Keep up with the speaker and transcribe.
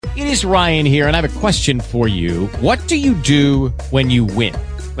It is Ryan here, and I have a question for you. What do you do when you win?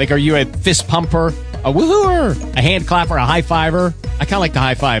 Like, are you a fist pumper, a woohooer, a hand clapper, a high fiver? I kind of like the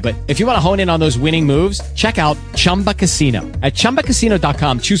high five, but if you want to hone in on those winning moves, check out Chumba Casino. At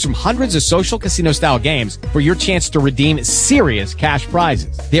ChumbaCasino.com, choose from hundreds of social casino-style games for your chance to redeem serious cash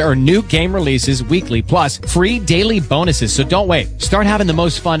prizes. There are new game releases weekly, plus free daily bonuses. So don't wait. Start having the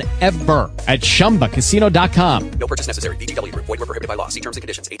most fun ever at ChumbaCasino.com. No purchase necessary. VGW Group. Void where prohibited by law. See terms and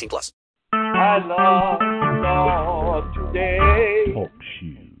conditions. 18 plus. I love the Lord today. Talk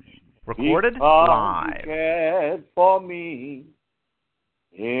shoes. Recorded because live. He cared for me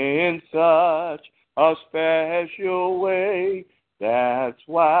in such a special way. That's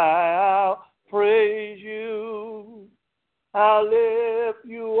why I'll praise you. I'll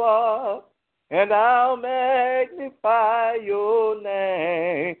lift you up and I'll magnify your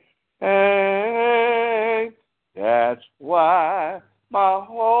name. And that's why my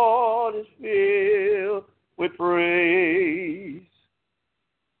heart is filled with praise.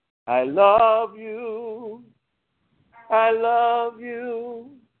 I love you. I love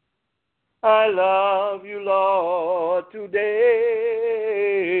you. I love you, Lord, today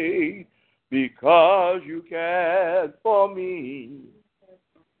because you cared for me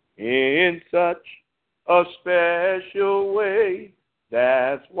in such a special way.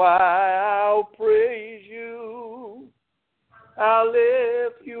 That's why I'll praise you. I'll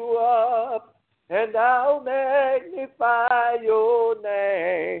lift you up and I'll magnify your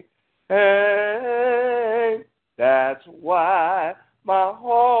name. And that's why my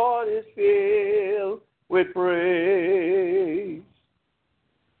heart is filled with praise.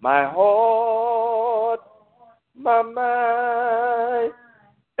 My heart, my mind,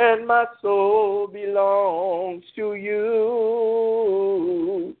 and my soul belongs to you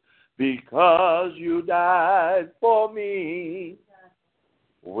because you died for me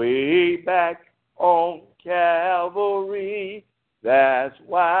way back on Calvary. That's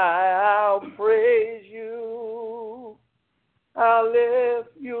why I'll praise you. I'll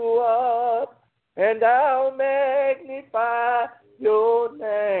lift you up and I'll magnify your name.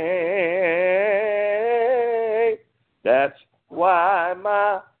 That's why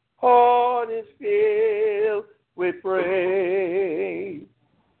my heart is filled with praise.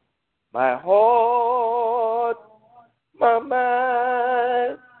 My heart, my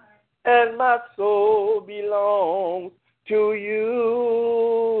mind, and my soul belongs to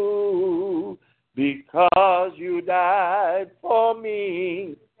you because you died for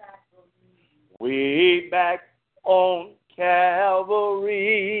me way back on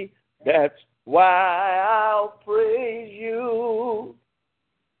Calvary. That's why I'll praise you.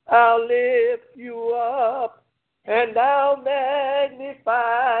 I'll lift you up and I'll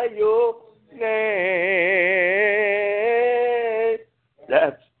magnify your name.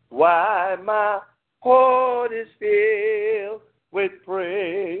 That's why my heart is filled with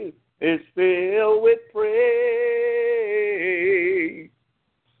praise. It's filled with praise.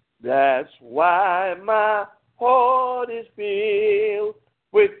 That's why my heart is filled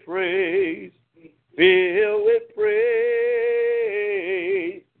with praise. Filled with praise.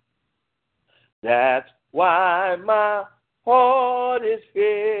 That's why my heart is filled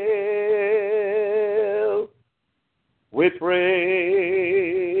with praise.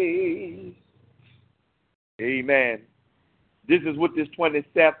 Amen. This is what this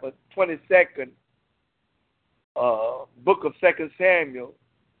 22nd book of 2 Samuel,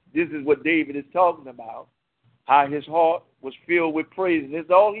 this is what David is talking about, how his heart was filled with praise. And this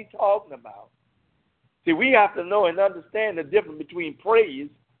is all he's talking about. See, we have to know and understand the difference between praise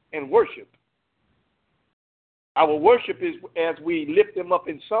and worship. Our worship is as we lift him up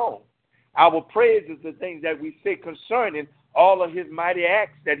in song. Our praise is the things that we say concerning all of his mighty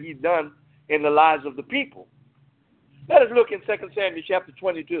acts that he's done in the lives of the people. Let us look in 2 Samuel chapter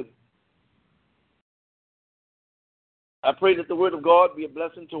 22. I pray that the word of God be a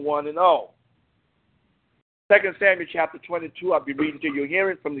blessing to one and all. 2 Samuel chapter 22, I'll be reading to your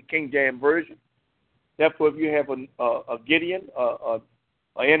hearing from the King James Version. Therefore, if you have a Gideon, a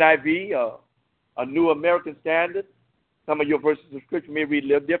NIV, a New American Standard, some of your verses of Scripture may read a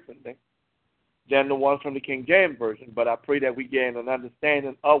little differently than the ones from the King James Version, but I pray that we gain an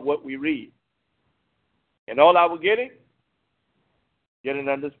understanding of what we read. And all I was getting, get an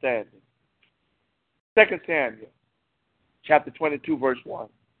understanding. 2 Samuel chapter 22, verse 1.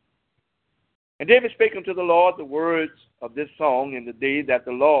 And David spake unto the Lord the words of this song in the day that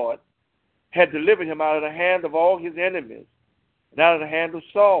the Lord had delivered him out of the hand of all his enemies, and out of the hand of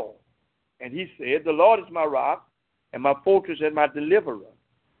Saul. And he said, the Lord is my rock, and my fortress and my deliverer,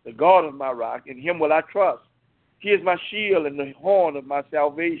 the God of my rock, in him will I trust. He is my shield and the horn of my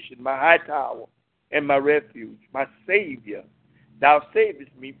salvation, my high tower and my refuge, my Savior. Thou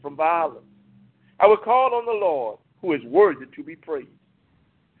savest me from violence. I will call on the Lord, who is worthy to be praised.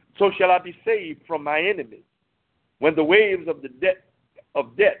 So shall I be saved from my enemies. When the waves of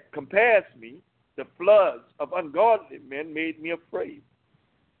death compassed me, the floods of ungodly men made me afraid.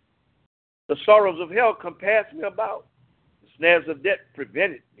 The sorrows of hell compassed me about. The snares of death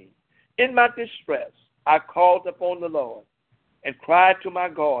prevented me. In my distress, I called upon the Lord and cried to my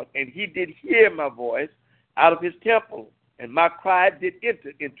God, and he did hear my voice out of his temple, and my cry did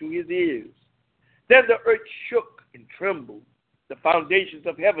enter into his ears. Then the earth shook and trembled. The foundations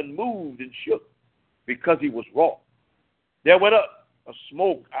of heaven moved and shook because he was wroth. There went up a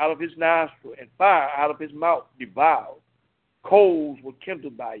smoke out of his nostril, and fire out of his mouth devoured. Coals were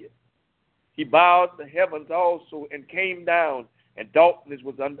kindled by it. He bowed the heavens also and came down, and darkness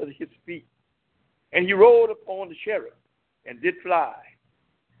was under his feet. And he rode upon the cherub and did fly,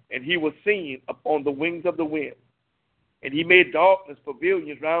 and he was seen upon the wings of the wind. And he made darkness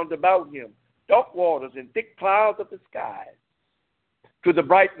pavilions round about him, dark waters and thick clouds of the sky. To the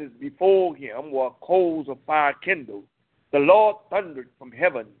brightness before him were coals of fire kindled. The Lord thundered from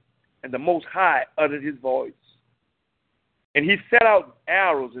heaven, and the Most High uttered his voice. And he set out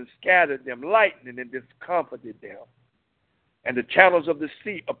arrows and scattered them, lightning and discomfited them. And the channels of the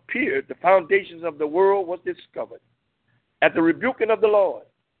sea appeared. The foundations of the world was discovered. At the rebuking of the Lord,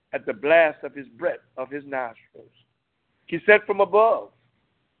 at the blast of his breath of his nostrils. He said from above,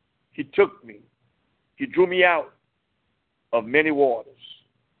 he took me. He drew me out of many waters.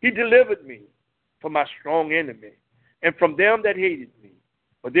 He delivered me from my strong enemy and from them that hated me.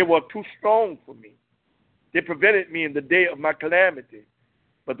 But they were too strong for me. They prevented me in the day of my calamity.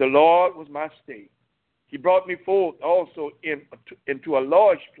 But the Lord was my stay. He brought me forth also into a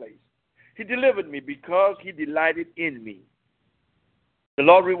large place. He delivered me because he delighted in me. The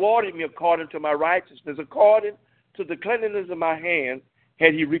Lord rewarded me according to my righteousness, according to the cleanliness of my hands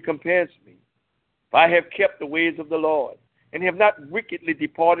had he recompensed me. For I have kept the ways of the Lord, and have not wickedly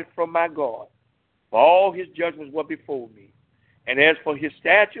departed from my God. For all his judgments were before me. And as for his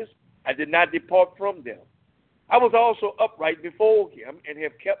statutes, I did not depart from them. I was also upright before him, and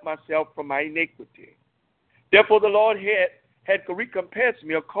have kept myself from my iniquity. Therefore the Lord had recompensed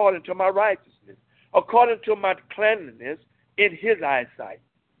me according to my righteousness, according to my cleanliness in his eyesight.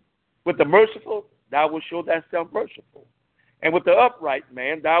 With the merciful, thou wilt show thyself merciful. And with the upright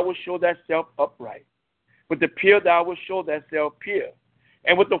man, thou wilt show thyself upright. With the pure, thou wilt show thyself pure.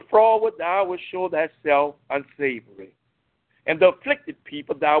 And with the froward, thou wilt show thyself unsavory. And the afflicted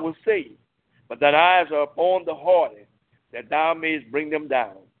people thou wilt save. But thine eyes are upon the haughty, that thou mayest bring them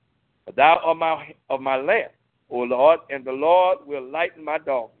down. But thou art of my lamp, O Lord, and the Lord will lighten my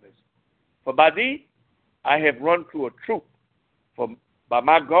darkness. For by thee I have run through a troop, for by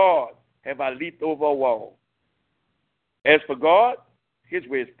my God have I leaped over a wall. As for God, his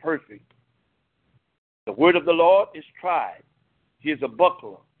way is perfect. The word of the Lord is tried. He is a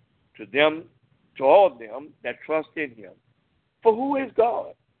buckler to all them that trust in him. For who is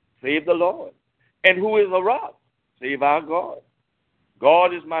God? Save the Lord. And who is a rock? Save our God.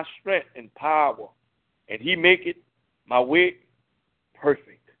 God is my strength and power, and he maketh my way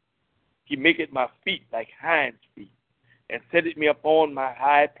perfect. He maketh my feet like hinds feet, and setteth me upon my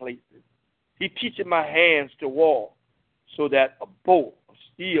high places. He teacheth my hands to war, so that a bow of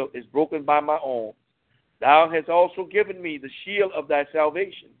steel is broken by my arm. Thou hast also given me the shield of thy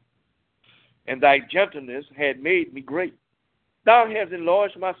salvation, and thy gentleness had made me great. Thou hast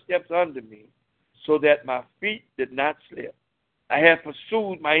enlarged my steps under me, so that my feet did not slip. I have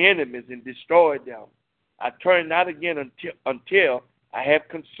pursued my enemies and destroyed them. I turned not again until I had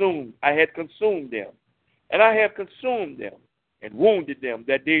consumed them. And I have consumed them and wounded them,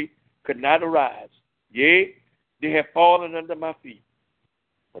 that they could not arise. Yea, they have fallen under my feet.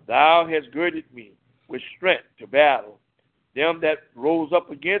 But thou hast girded me with strength to battle. Them that rose up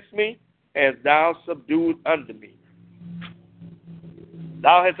against me, hast thou subdued under me.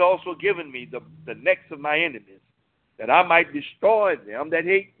 Thou hast also given me the necks of my enemies, that I might destroy them that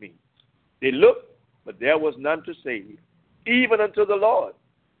hate me. They looked, but there was none to save, even unto the Lord,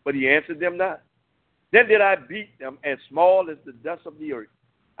 but he answered them not. Then did I beat them as small as the dust of the earth.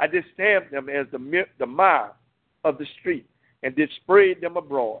 I did stamp them as the mire of the street, and did spread them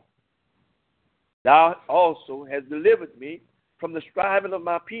abroad. Thou also hast delivered me from the striving of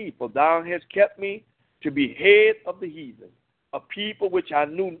my people. Thou hast kept me to be head of the heathen. A people which I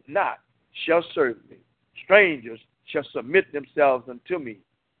knew not shall serve me. Strangers shall submit themselves unto me.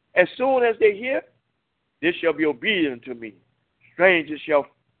 As soon as they hear, they shall be obedient to me. Strangers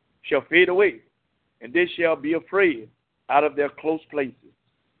shall fade away, and they shall be afraid out of their close places.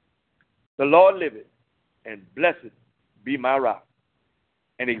 The Lord liveth, and blessed be my rock,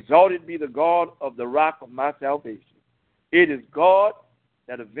 and exalted be the God of the rock of my salvation. It is God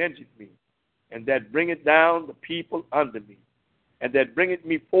that avengeth me, and that bringeth down the people under me, and that bringeth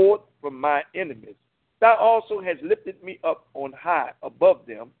me forth from my enemies. Thou also hast lifted me up on high above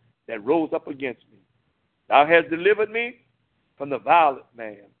them that rose up against me. Thou hast delivered me from the violent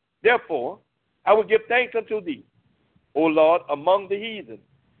man. Therefore, I will give thanks unto thee, O Lord, among the heathen,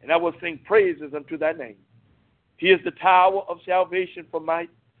 and I will sing praises unto thy name. He is the tower of salvation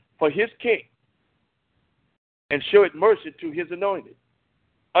for his king, and showeth mercy to his anointed,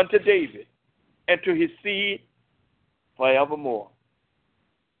 unto David, and to his seed forevermore.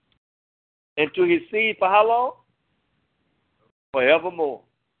 And to his seed for how long? Forevermore.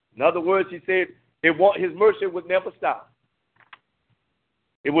 In other words, he said his mercy would never stop.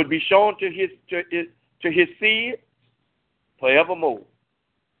 It would be shown to his seed forevermore.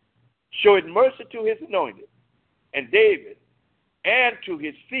 Showeth mercy to his anointed, and David, and to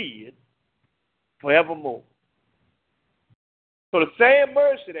his seed forevermore. So the same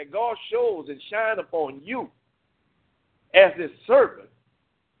mercy that God shows and shines upon you as his servant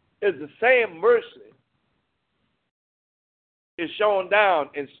is the same mercy is shown down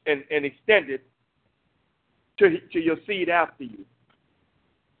and extended to your seed after you.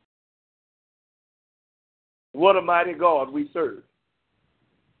 What a mighty God we serve.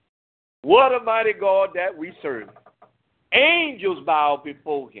 What a mighty God that we serve. Angels bow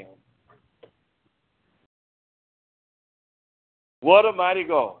before him. What a mighty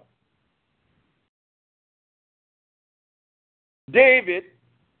God. David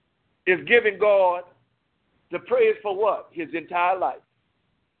is giving God the praise for what? His entire life.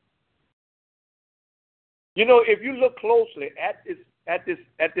 You know, if you look closely at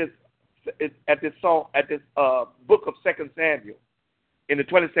this book of 2 Samuel in the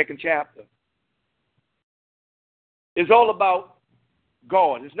 22nd chapter, it's all about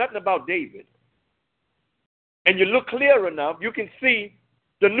God. It's nothing about David. And you look clear enough, you can see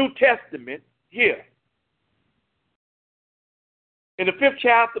the New Testament here. In the 5th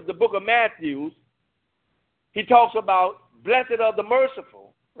chapter of the book of Matthew, he talks about blessed are the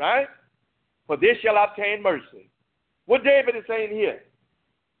merciful, right? For they shall obtain mercy. What David is saying here,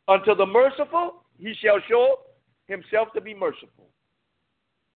 unto the merciful he shall show himself to be merciful.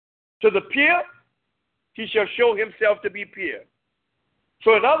 To the pure he shall show himself to be pure.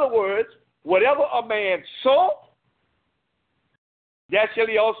 So in other words, whatever a man sow, that shall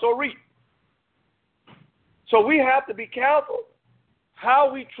he also reap. So we have to be careful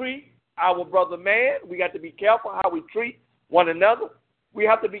how we treat our brother man. We got to be careful how we treat one another. We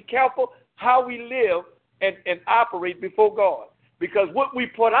have to be careful how we live and operate before God. Because what we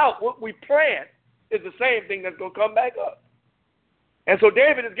put out, what we plant, is the same thing that's going to come back up. And so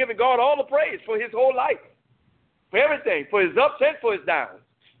David is giving God all the praise for his whole life, for everything, for his ups and for his downs.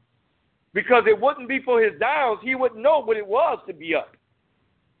 Because it wouldn't be for his downs, he wouldn't know what it was to be up.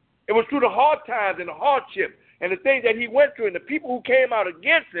 It was through the hard times and the hardship and the things that he went through and the people who came out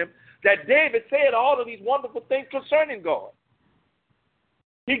against him that David said all of these wonderful things concerning God.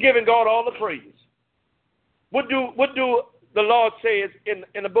 He giving God all the praise. What do the Lord says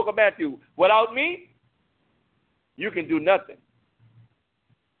in the book of Matthew? Without me, you can do nothing.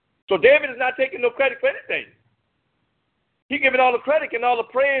 So David is not taking no credit for anything. He's giving all the credit and all the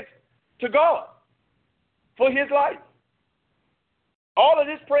praise to God for his life. All of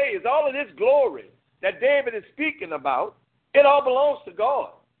this praise, all of this glory that David is speaking about, it all belongs to God.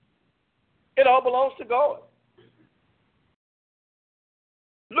 It all belongs to God.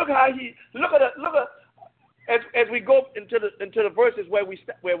 Look at as we go into the verses where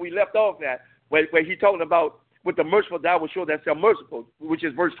we left off at, where he's talking about with the merciful thou will show thyself merciful, which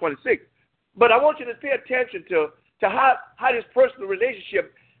is verse 26. But I want you to pay attention to how this personal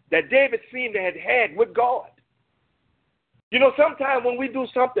relationship that David seemed to have had with God. You know, sometimes when we do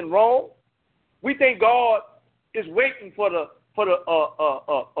something wrong, we think God is waiting for the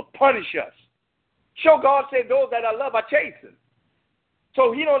punish us. So God said, those that I love I chasten.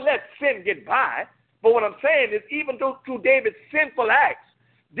 So he don't let sin get by. But what I'm saying is, even though through David's sinful acts,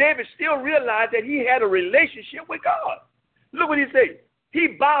 David still realized that he had a relationship with God. Look what he said. He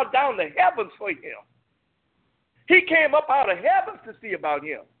bowed down the heavens for him. He came up out of heavens to see about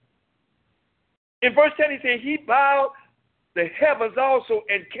him. In verse 10, he said, he bowed the heavens also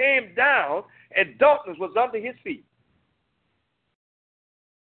and came down, and darkness was under his feet.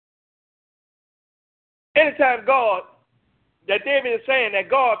 Anytime that David is saying that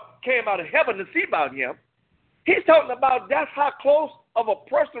God came out of heaven to see about him, he's talking about that's how close of a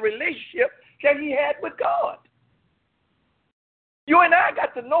personal relationship that he had with God. You and I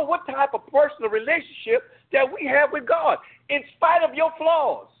got to know what type of personal relationship that we have with God. In spite of your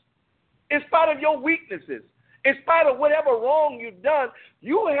flaws, in spite of your weaknesses, in spite of whatever wrong you've done,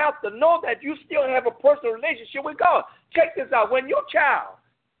 you have to know that you still have a personal relationship with God. Check this out. When your child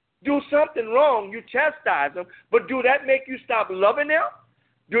do something wrong, you chastise them, but do that make you stop loving them?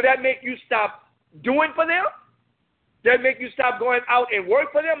 Do that make you stop doing for them? Does that make you stop going out and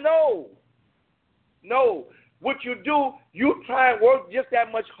work for them? No. No. What you do, you try and work just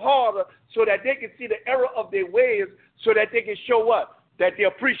that much harder so that they can see the error of their ways, so that they can show up, that they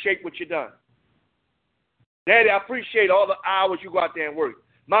appreciate what you've done. Daddy, I appreciate all the hours you go out there and work.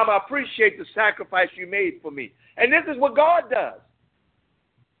 Mama, I appreciate the sacrifice you made for me. And this is what God does.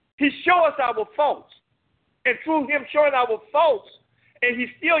 He shows us our faults. And through him showing our faults, and he's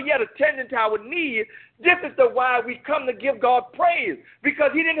still yet attending to our need, this is the why we come to give God praise, because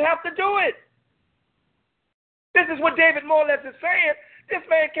he didn't have to do it. This is what David more or less is saying. This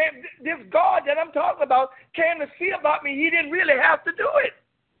man came, this God that I'm talking about came to see about me. He didn't really have to do it.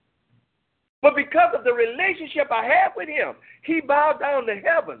 But because of the relationship I have with him, he bowed down to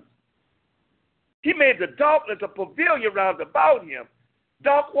heaven. He made the darkness a pavilion round about him,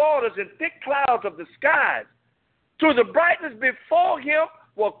 dark waters and thick clouds of the skies. Through the brightness before him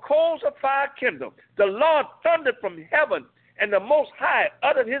were coals of fire kindled. The Lord thundered from heaven, and the Most High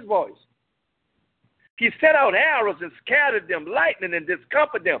uttered his voice. He sent out arrows and scattered them, lightning and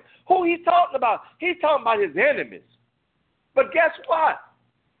discomfited them. Who he's talking about? He's talking about his enemies. But guess what?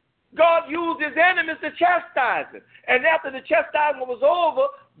 God used his enemies to chastise them. And after the chastisement was over,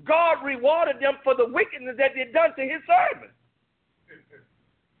 God rewarded them for the wickedness that they'd done to his servants.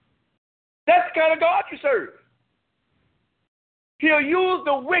 That's the kind of God you serve. He'll use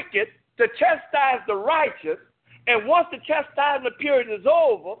the wicked to chastise the righteous, and once the chastisement period is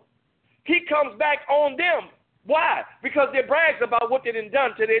over, he comes back on them. Why? Because they brags about what they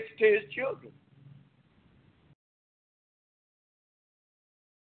done to his children.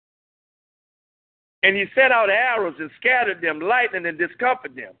 And he sent out arrows and scattered them, lightning and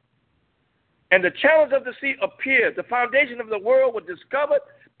discomfited them. And the channels of the sea appeared. The foundation of the world was discovered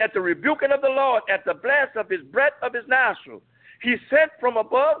at the rebuking of the Lord, at the blast of his breath of his nostril. He sent from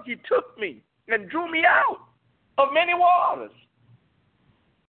above, he took me and drew me out of many waters.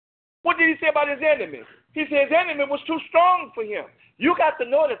 What did he say about his enemy? He said his enemy was too strong for him. You got to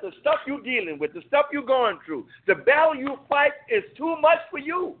know that the stuff you're dealing with, the stuff you're going through, the battle you fight is too much for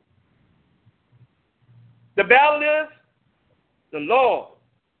you. The battle is the Lord.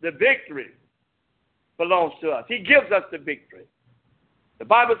 The victory belongs to us. He gives us the victory. The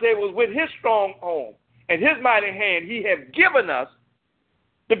Bible says it was with his strong arm and his mighty hand he has given us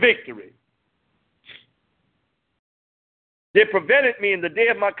the victory. They prevented me in the day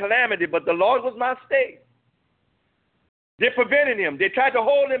of my calamity, but the Lord was my stay. They prevented him. They tried to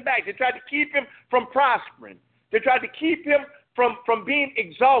hold him back. They tried to keep him from prospering. They tried to keep him from being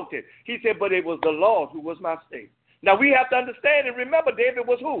exalted. He said, but it was the Lord who was my stay. Now we have to understand and remember, David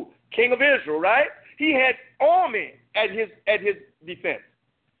was who? King of Israel, right? He had army at his defense.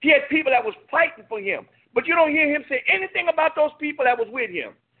 He had people that was fighting for him. But you don't hear him say anything about those people that was with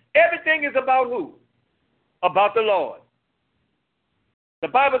him. Everything is about who? About the Lord. The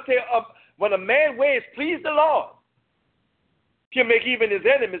Bible says, when a man's ways please the Lord, he'll make even his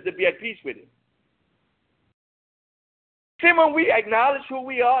enemies to be at peace with him. See, when we acknowledge who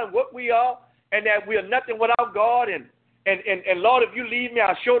we are and what we are, and that we are nothing without God, and Lord, if you leave me,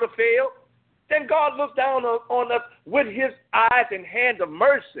 I'll sure to fail, then God looks down on us with his eyes and hands of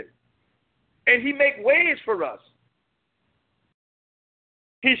mercy. And he make ways for us.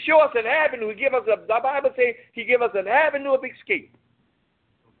 He show us an avenue. He give us the Bible says he give us an avenue of escape.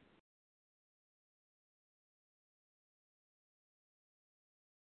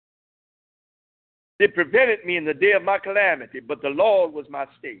 They prevented me in the day of my calamity, but the Lord was my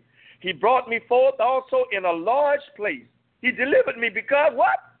stay. He brought me forth also in a large place. He delivered me because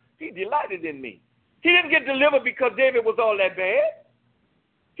what? He delighted in me. He didn't get delivered because David was all that bad.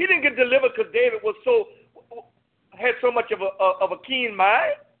 He didn't get delivered because David had so much of a keen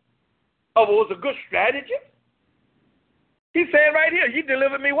mind, or was a good strategist. He's saying right here, he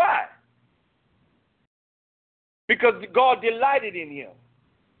delivered me. Why? Because God delighted in him.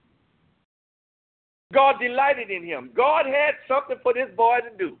 God delighted in him. God had something for this boy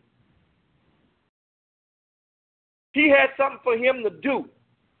to do. He had something for him to do.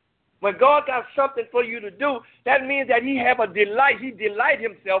 When God got something for you to do, that means that he have a delight. He delight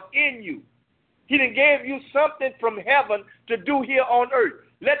himself in you. He done gave you something from heaven to do here on earth.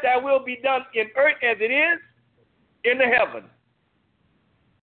 Let thy will be done in earth as it is in the heaven.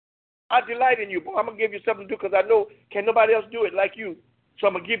 I delight in you. Boy, I'm going to give you something to do because I know can nobody else do it like you. So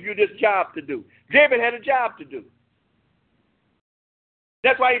I'm going to give you this job to do. David had a job to do.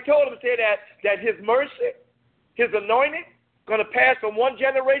 That's why he told him, say that his mercy, his anointing, going to pass from one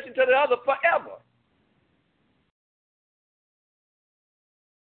generation to the other forever.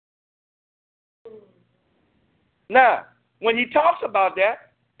 Now, when he talks about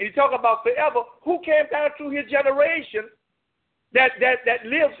that, and he talks about forever, who came down through his generation that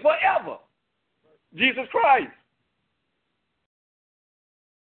lives forever? Jesus Christ.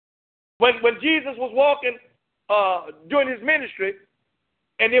 When Jesus was walking during his ministry,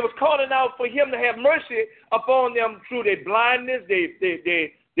 and they was calling out for him to have mercy upon them through their blindness,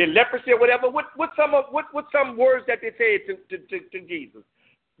 their leprosy, or whatever. What some words that they said to Jesus?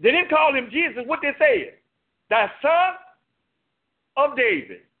 They didn't call him Jesus. What they said? Thy son of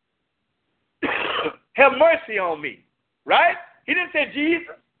David, have mercy on me. Right? He didn't say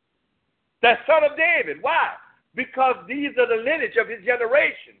Jesus. Thy son of David. Why? Because these are the lineage of his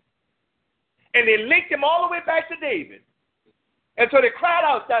generation. And they linked him all the way back to David. And so they cried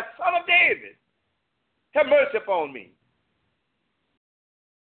out, "That son of David, have mercy upon me."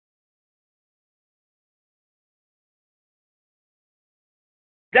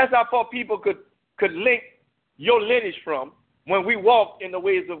 That's how far people could link your lineage from when we walk in the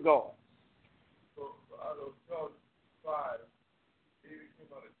ways of God. So out of God's tribe, David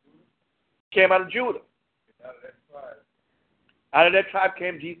came out of Judah? Came out of Judah. And Out of that tribe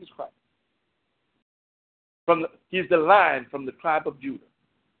came Jesus Christ. He's the line from the tribe of Judah.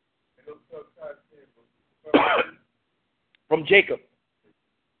 And those 12 tribes came from Jacob.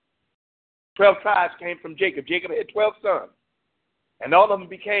 12 tribes came from Jacob. Jacob had 12 sons. And all of them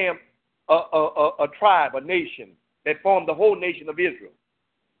became a tribe, a nation that formed the whole nation of Israel.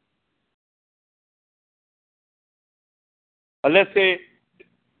 Let's say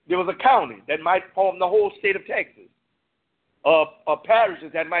there was a county that might form the whole state of Texas, or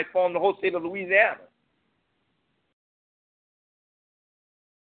parishes that might form the whole state of Louisiana.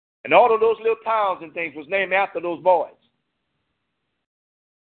 And all of those little towns and things was named after those boys.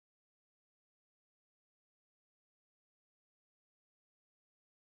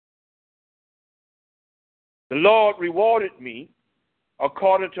 The Lord rewarded me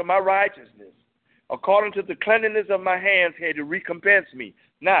according to my righteousness. According to the cleanliness of my hands, he had to recompense me.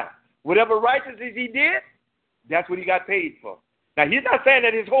 Now, whatever righteousness he did, that's what he got paid for. Now, he's not saying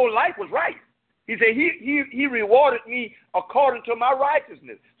that his whole life was right. He said he rewarded me according to my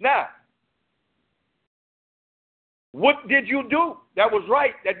righteousness. Now, what did you do that was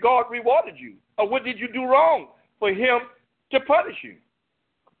right that God rewarded you? Or what did you do wrong for him to punish you?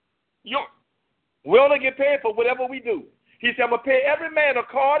 We only get paid for whatever we do. He said, I'm going to pay every man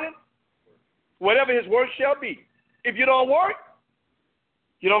according whatever his work shall be. If you don't work,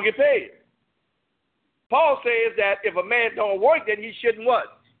 you don't get paid. Paul says that if a man don't work, then he shouldn't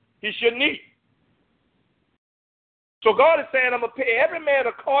what? He shouldn't eat. So God is saying, I'm going to pay every man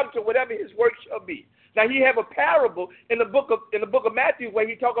according to whatever his work shall be. Now, he have a parable in the book of Matthew where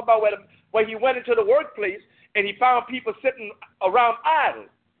he talk about where he went into the workplace and he found people sitting around idle.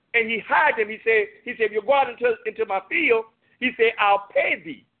 And he hired them. He said, if you go out into my field, he said, I'll pay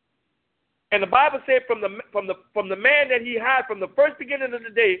thee. And the Bible said from the man that he hired from the first beginning of the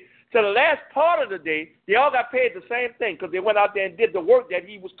day to the last part of the day, they all got paid the same thing because they went out there and did the work that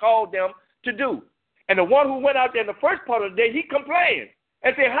he was called them to do. And the one who went out there in the first part of the day, he complained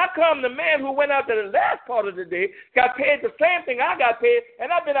and said, how come the man who went out there the last part of the day got paid the same thing I got paid,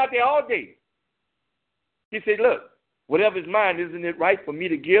 and I've been out there all day? He said, look, whatever is mine, isn't it right for me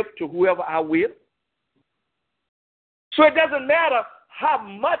to give to whoever I will? So it doesn't matter how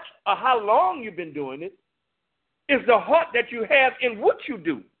much or how long you've been doing it. It's the heart that you have in what you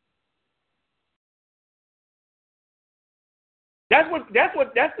do. That's what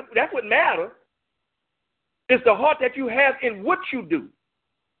matters. It's the heart that you have in what you do.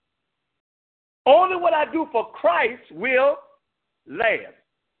 Only what I do for Christ will last.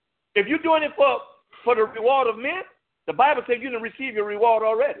 If you're doing it for the reward of men, the Bible says you didn't receive your reward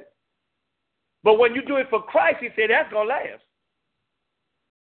already. But when you do it for Christ, he said that's going to last.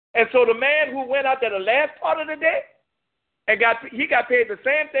 And so the man who went out there the last part of the day, and he got paid the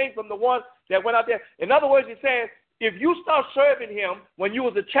same thing from the one that went out there. In other words, he says, if you start serving him when you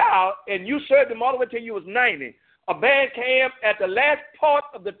was a child and you served him all the way till you was 90, a man came at the last part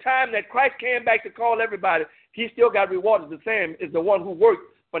of the time that Christ came back to call everybody, he still got rewarded the same as the one who worked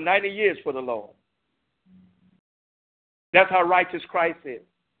for 90 years for the Lord. That's how righteous Christ is.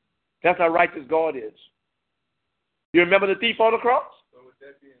 That's how righteous God is. You remember the thief on the cross? So with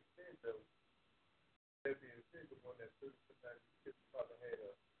that being said, though, the one that took the father had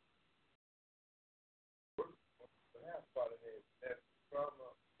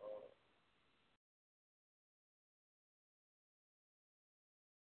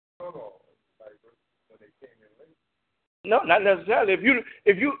No, not necessarily. If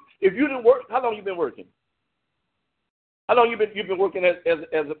you didn't work, how long you been working? How long you've been working as a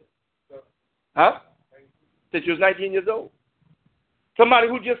since you was 19 years old? Somebody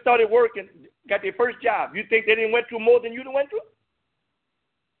who just started working, got their first job. You think they didn't went through more than you done went through?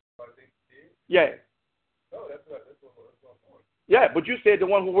 Yeah. No, that's what point. Yeah, but you said the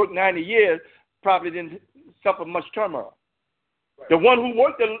one who worked 90 years probably didn't suffer much turmoil. Right. The one who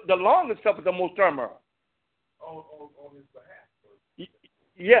worked the longest suffered the most turmoil. On his behalf.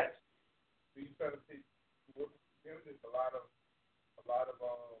 Yes. So you trying to say work with him, there's a lot of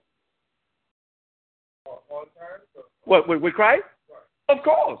hard times? What, with Christ? Right. Of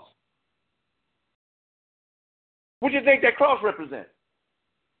course. What do you think that cross represents?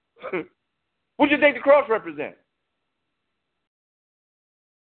 What do you think the cross represents?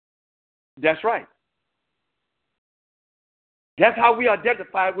 That's right. That's how we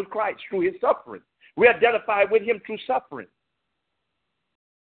identify with Christ, through his suffering. We identify with him through suffering.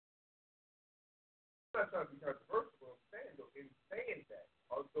 I'm not trying to be controversial, in saying that,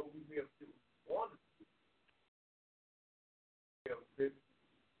 although we may have wanted to, we have been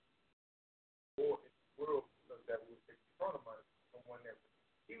more in the world that would take front of someone that,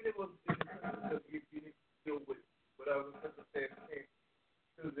 even if it was, if you didn't deal with whatever circumstance came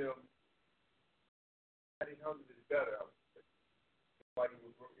to them, I didn't know that it's better. I was somebody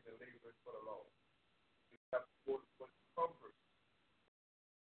was working and laboring for the Lord. You have to go for comfort.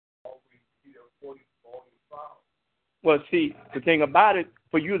 Always see their 40 all these trials. Well, see, the thing about it,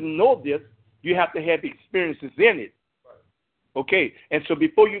 for you to know this, you have to have experiences in it. Right. Okay, and so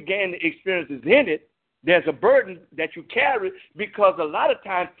before you gain the experiences in it, there's a burden that you carry, because a lot of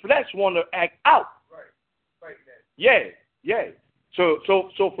times flesh want to act out. Right. Yeah. So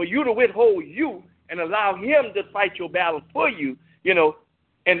for you to withhold you and allow him to fight your battle for you, you know,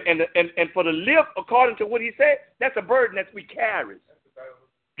 and for to live according to what he said, that's a burden that we carry.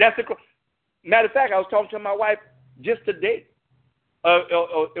 That's the matter of fact. I was talking to my wife just today.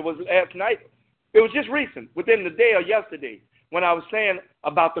 It was last night. It was just recent, within the day or yesterday, when I was saying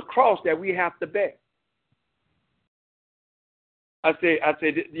about the cross that we have to bear. I said,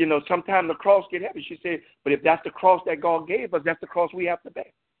 you know, sometimes the cross get heavy. She said, but if that's the cross that God gave us, that's the cross we have to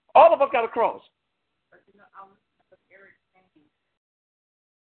bear. All of us got a cross.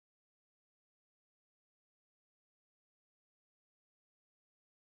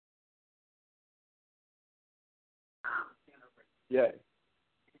 Yeah.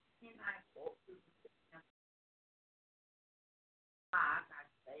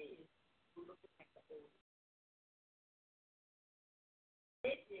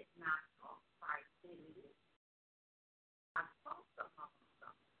 It did not talk Christ in it. I taught some of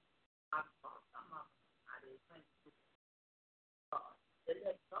them. I taught some of them how they went to God. They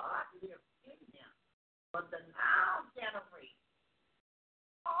let God live in them. But the now generation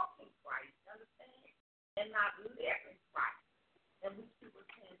talking Christ, understand? And not living Christ. And we should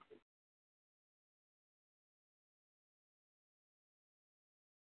repent to them.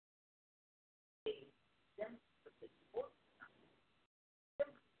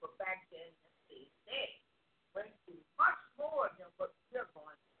 Back then, they went through much more than what we're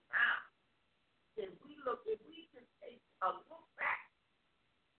going through now. If we just take a look back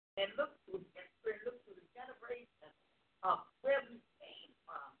and look through history, look through the generation of where we came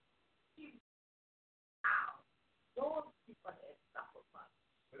from, how those people had suffered much.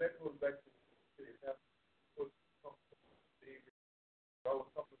 But that goes back to the example of David. All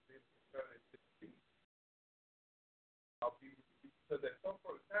the couple of things concerning the how people, because at some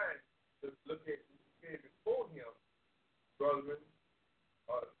point in time, just look at who came before him, brethren,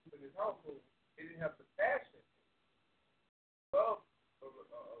 in his household, they didn't have the passion of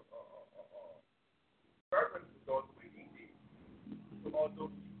servants to God the way he did. So although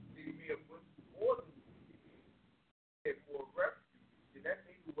they may have went more than he did for refuge, and that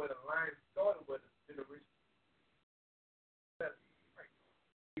may be where the line started, where the generation started. Right.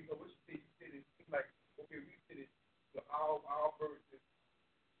 Because what you said, it seemed like, okay, we did it. So our version is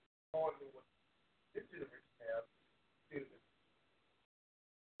harder than what this generation has. Because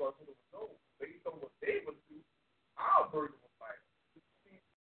it was no, based on what they would do, our version was like,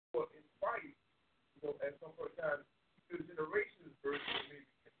 in Christ, you know, at some point in time, the generation's version maybe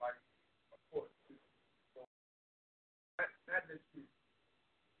in like, of course, so not that you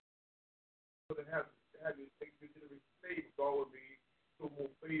but have you take the generation saved, God would be so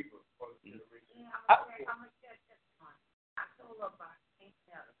more favor for the generation. Yeah, I'm gonna share this one. I told her about St.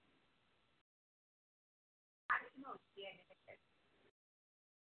 Mary. I didn't know she had it.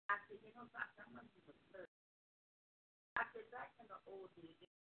 I said, you know, Doctor, I'm gonna do the third. I said, back in the old days,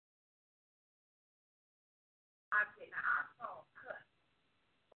 I said, now I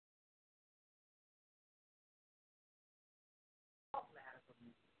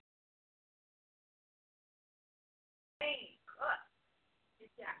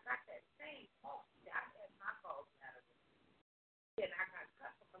see, I got that same pulse. I had my gallbladder. Then I got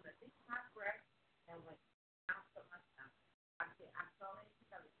cut from underneath my breast and went down to my stomach. I said, I saw it in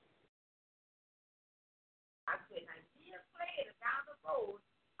television. I said, now years later, down the road,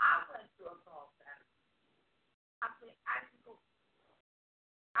 I went through a gallbladder. I said, I didn't go.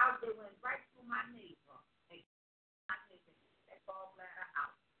 They went right through my neighbor and that gallbladder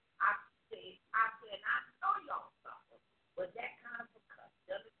out. I said, I know y'all suffer, but that kind of a cut,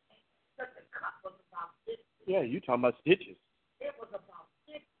 the other thing, because the cut was about 50. Yeah, you talking about stitches. It was about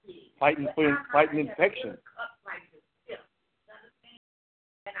 50. Fighting infection. Cut like this, yeah. You understand?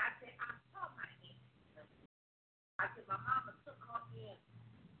 And I said, I saw my hand. I said, my mama took her in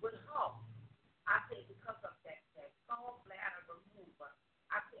with her. I said, because of that gallbladder remover.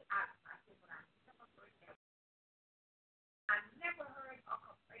 I said, but I never heard that. I never heard her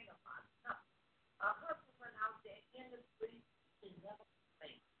complain about nothing. Her husband went out there in the street, she never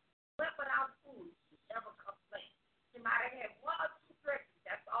complained. Went without food, she never complained. She might have had one or two dresses,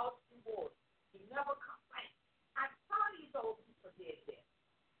 that's all she wore. She never complained. I saw these old people did that.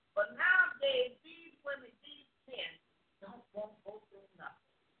 But nowadays, these women, these men, don't want to go through nothing.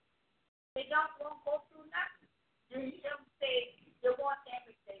 They don't want to go through nothing. You hear them say, they want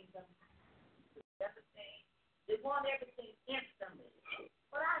everything done. Everything. They want everything instantly.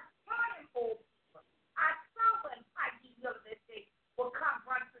 But I saw them old people. I saw when Pikey Miller, they say, will come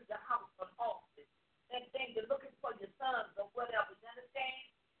run through the house from office and think they're looking for your sons or whatever. You understand?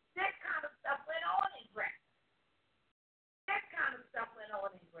 That kind of stuff went on in Grant. That kind of stuff went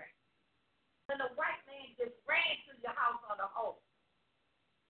on in Grant. When the white man just ran through your house on a horse.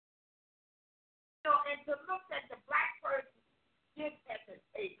 You know, and to look at the black person, just have to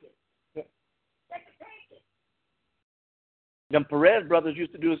take it. Yeah. They can take it. Them Perez brothers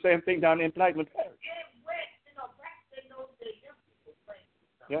used to do the same thing down in Plaquemine Parish. Back in those days, young people playing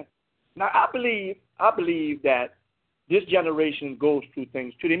stuff. Yeah. Now I believe that this generation goes through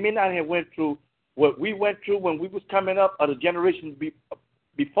things too. They may not have went through what we went through when we was coming up, or the generation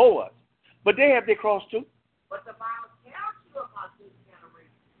before us, but they have their cross too. But the Bible tells you about this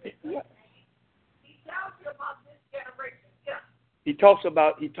generation. Yeah. He tells you about this generation. Yeah. He talks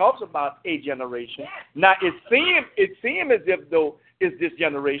about a generation. Yes. Now it seems as if though it's this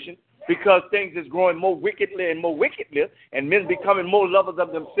generation, because things is growing more wickedly and more wickedly, and men becoming more lovers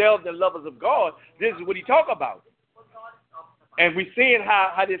of themselves than lovers of God. This is what he talk about. And we're seeing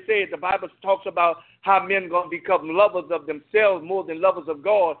how they say it. The Bible talks about how men going to become lovers of themselves more than lovers of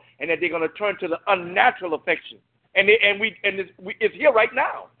God, and that they're going to turn to the unnatural affection. And it's here right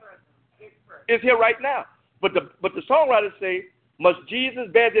now. It's here right now. But the songwriters say, must Jesus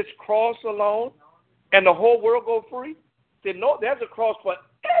bear this cross alone and the whole world go free? Say, no, there's a cross for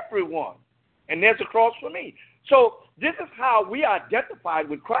everyone, and there's a cross for me. So this is how we identified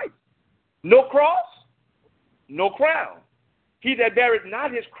with Christ. No cross, no crown. He that beareth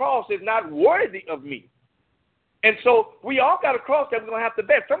not his cross is not worthy of me. And so we all got a cross that we're going to have to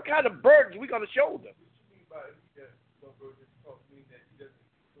bear. Some kind of burden we're going to shoulder.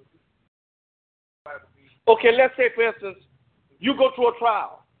 Okay, let's say, for instance, you go through a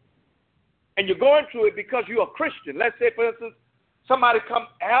trial, and you're going through it because you're a Christian. Let's say, for instance, somebody come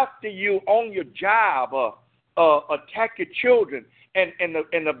after you on your job or attack your children, and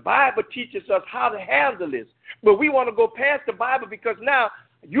the Bible teaches us how to handle this. But we want to go past the Bible because now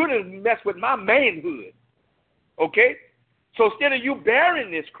you didn't mess with my manhood. Okay? So instead of you bearing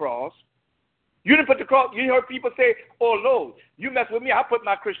this cross, you didn't put the cross. You heard people say, oh, Lord, you mess with me, I put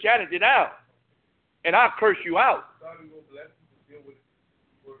my Christianity down, and I'll curse you out.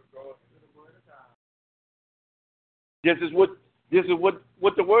 This is what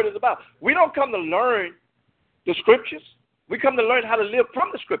the word is about. We don't come to learn the scriptures. We come to learn how to live from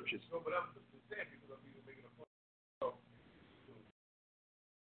the scriptures.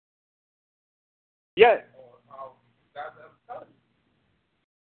 Yeah.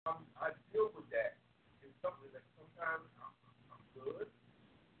 I deal with that. It's something that sometimes I'm good.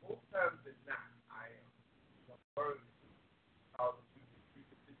 Most times it's not. I am. Learning how to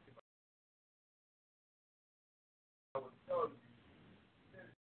reposition myself. I would tell you.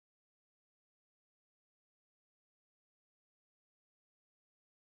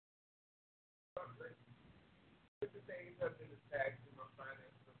 Different things have been attacked in my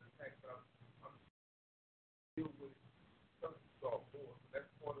finances, attacked, but I'm dealing with something called more. So that's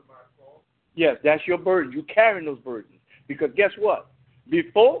part of my fault. Yes, that's your burden. You're carrying those burdens. Because guess what?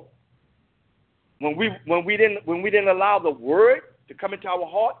 Before, when we didn't allow the word to come into our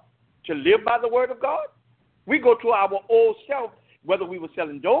heart, to live by the word of God, we go to our old self, whether we were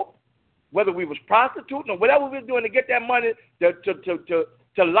selling dope, whether we was prostituting or whatever we were doing to get that money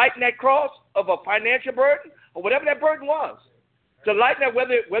to lighten that cross of a financial burden or whatever that burden was. To lighten that,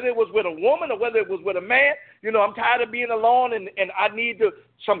 whether it was with a woman or whether it was with a man. You know, I'm tired of being alone and I need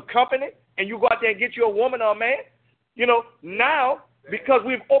some company, and you go out there and get you a woman or a man. You know, now, because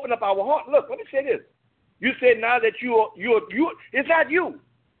we've opened up our heart, look, let me say this. You said now that you it's not you.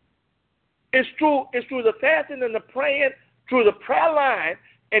 It's through the fasting and the praying, through the prayer line,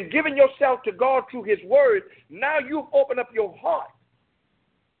 and giving yourself to God through his word. Now you've opened up your heart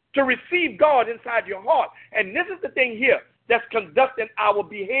to receive God inside your heart. And this is the thing here that's conducting our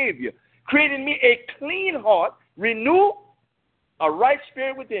behavior. Creating me a clean heart, renew a right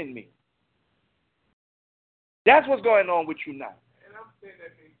spirit within me. That's what's going on with you now. And I'm saying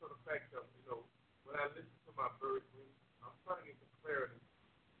that thing for the fact of, you know, when I listen to my bird, I'm trying to get some clarity.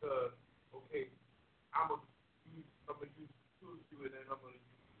 Because, okay, I'm going to use two of you, and then I'm going to use.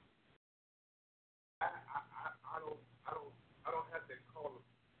 I don't have that call of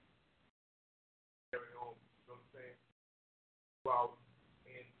carry on. You know what I'm saying? Wow.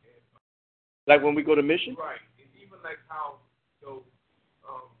 And like when we go to mission? Right. And even like how, you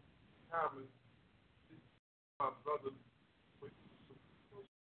know, Thomas, my brother, with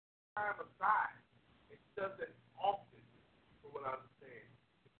time aside, it does that often, from what I understand.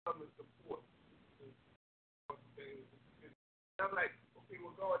 It's some support. And I'm like, okay,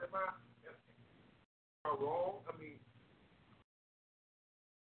 well, God, am I wrong? I mean,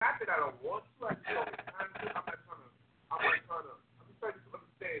 not that I don't want to. I still don't have time to. I'm just trying to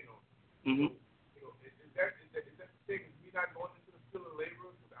understand on. Mm-hmm. You know, is that the thing? Me not going into the field of labor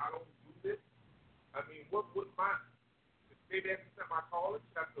because I don't do this? I mean, what would maybe that's not my calling?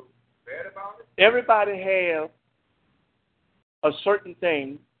 Should I feel bad about it? Everybody have a certain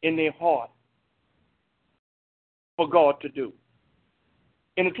thing in their heart for God to do.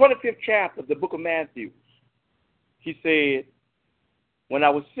 In the 25th chapter of the book of Matthew, he said, when I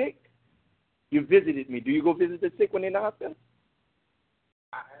was sick, you visited me. Do you go visit the sick when they're in the hospital?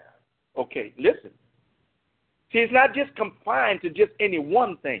 I have. Okay, listen. See, it's not just confined to just any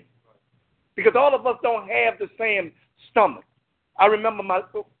one thing. Because all of us don't have the same stomach. I remember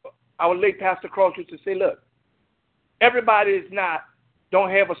our late Pastor Cross used to say, look, everybody don't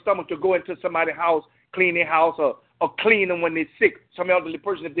have a stomach to go into somebody's house, clean their house, or clean them when they're sick. Some elderly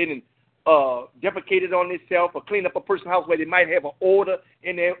person that didn't defecated on themselves or clean up a person's house where they might have an odor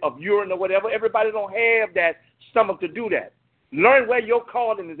in there of urine or whatever. Everybody don't have that stomach to do that. Learn where your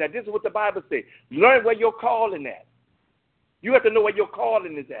calling is at. This is what the Bible says. Learn where your calling is at. You have to know where your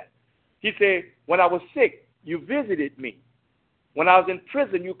calling is at. He said, when I was sick, you visited me. When I was in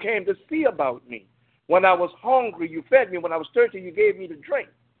prison, you came to see about me. When I was hungry, you fed me. When I was thirsty, you gave me to drink.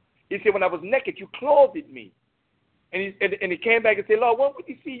 He said, when I was naked, you clothed me. And he came back and said, Lord, when would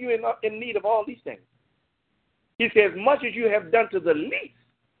he see you in need of all these things? He said, as much as you have done to the least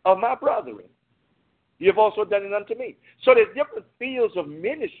of my brethren, you have also done it unto me. So there's different fields of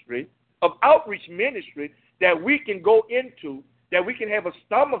ministry, of outreach ministry, that we can go into, that we can have a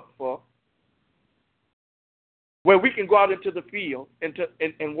stomach for, where we can go out into the field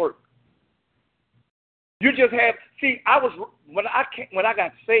and work. You just have, see, when I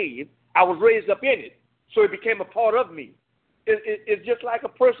got saved, I was raised up in it. So it became a part of me. It's just like a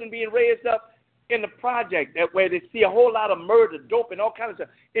person being raised up in the project where they see a whole lot of murder, dope, and all kinds of stuff.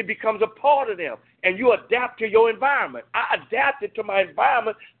 It becomes a part of them, and you adapt to your environment. I adapted to my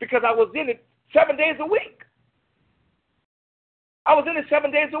environment because I was in it 7 days a week. I was in it 7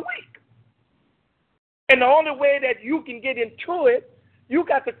 days a week. And the only way that you can get into it, you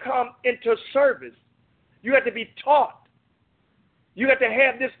got to come into service. You have to be taught. You have to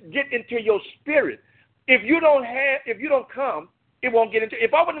have this get into your spirit. If you don't come, it won't get into.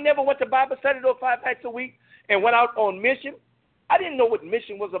 If I would have never went to Bible study those 5 nights a week and went out on mission, I didn't know what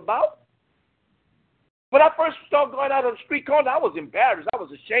mission was about. When I first started going out on the street corner, I was embarrassed. I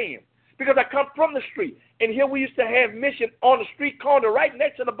was ashamed because I come from the street, and here we used to have mission on the street corner right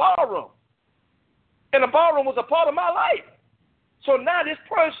next to the ballroom, and the ballroom was a part of my life. So now this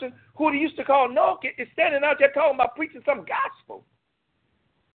person who they used to call Noak is standing out there talking about preaching some gospel.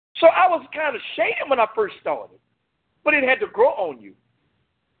 So I was kind of ashamed when I first started, but it had to grow on you.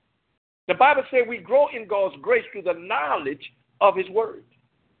 The Bible says we grow in God's grace through the knowledge of his word.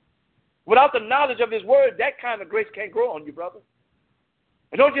 Without the knowledge of his word, that kind of grace can't grow on you, brother.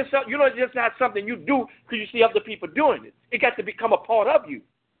 And it's just not something you do because you see other people doing it. It got to become a part of you.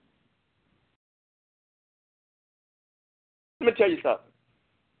 Let me tell you something.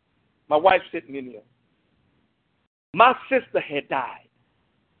 My wife's sitting in here. My sister had died.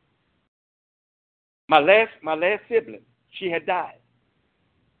 My last sibling, she had died.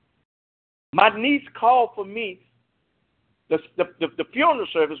 My niece called for me. The funeral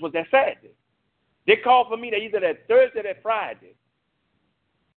service was that Saturday. They called for me either that Thursday or that Friday.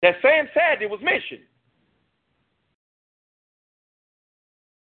 That same Saturday was mission.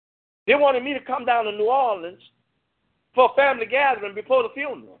 They wanted me to come down to New Orleans for a family gathering before the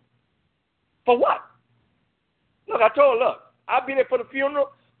funeral. For what? Look, I told her, look, I'll be there for the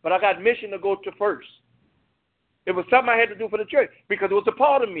funeral, but I got mission to go to first. It was something I had to do for the church because it was a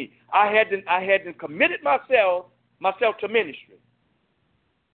part of me. I hadn't committed myself to ministry.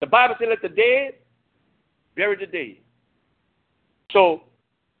 The Bible said, let the dead bury the dead. So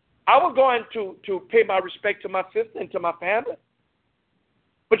I was going to pay my respect to my sister and to my family.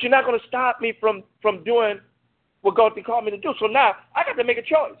 But you're not going to stop me from doing what God called me to do. So now I got to make a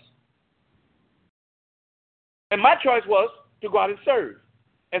choice. And my choice was to go out and serve.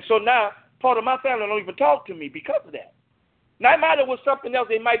 And so now part of my family don't even talk to me because of that. Now it might have was something else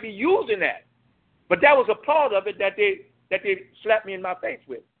they might be using that. But that was a part of it that they slapped me in my face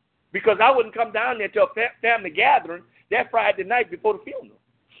with. Because I wouldn't come down there to a family gathering that Friday night before the funeral.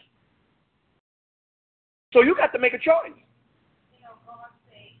 So you got to make a choice. You know, God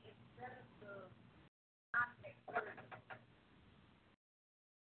say it's better to not make certain.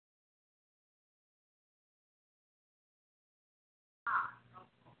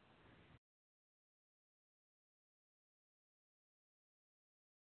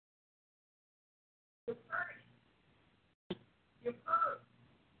 You're first.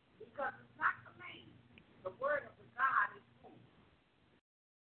 Because it's not the man. The word of the God is true.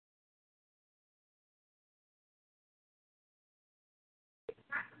 It's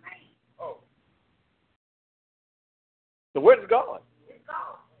not the man. Oh. The word is God. It's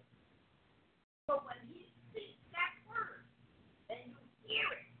God. So when he speaks that word, and you hear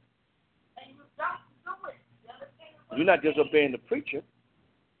it, and you don't do it, you understand what You're not I'm saying? disobeying the preacher.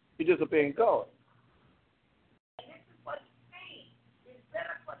 You're disobeying God. And this is what he's saying. It's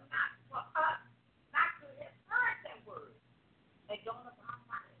better for us not to have heard that word and don't apply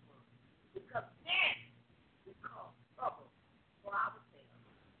that word. Because then we cause trouble for ourselves.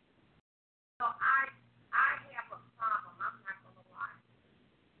 So I have a problem. I'm not going to lie.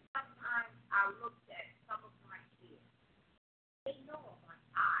 Sometimes I look at some of my kids. They know my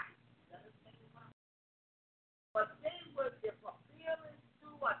eyes. You understand what? But they will, if a feeling do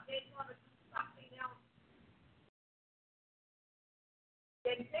or they want to do something else,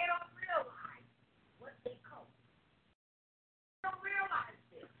 then they don't realize what they call. They don't realize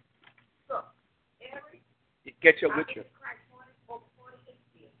this. Look, Eric, Get your with you. I've been Christ 48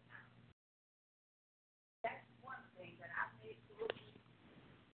 years now. That's one thing that I made sure that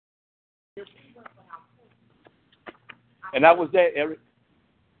we went without food. And I was there, Eric.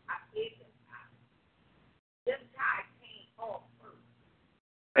 I paid them time. Them guys came off first.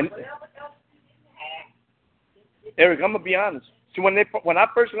 And Whatever else you didn't have, Eric, I'm gonna be honest. See, when I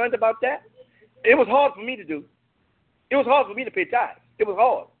first learned about that, it was hard for me to do. It was hard for me to pay tithes. It was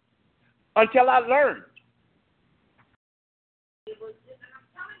hard until I learned. it was just, and I'm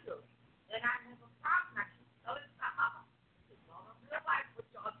telling you, and I have a problem. I keep telling some of them, you don't realize what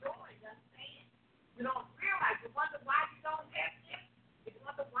y'all doing, you understand? You don't realize. You wonder why you don't have this. You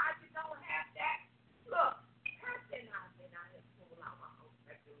wonder why you don't have that. Look, I've been out there pulling out my house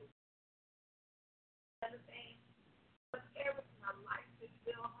regularly. You understand? But everything, my life is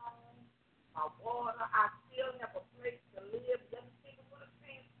still home. My water, I still have a place to live. You understand what I'm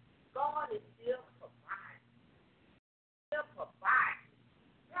saying? God is still providing. Still providing.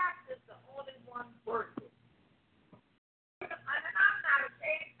 God is the only one worthy. And I'm not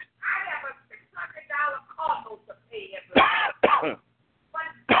ashamed. I have a $600 car note to pay every month. But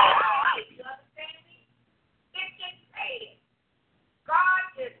you understand me? It gets paid. God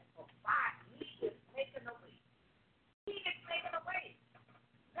is providing. He is making a way. He is making a way.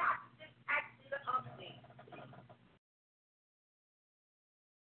 God just asked me to update.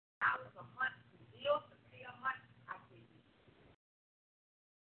 $1 a month, bills to pay a month. I say,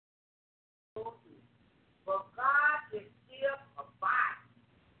 but God is still providing.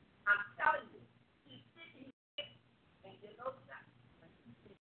 I'm telling you, He's sitting here, and you know that.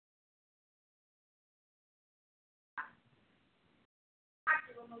 I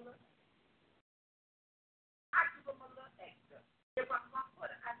give him a little. I give him a little extra. If I'm going to put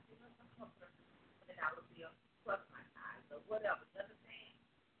it, I give him some comfort, and I will be a plus my eyes or whatever. You understand?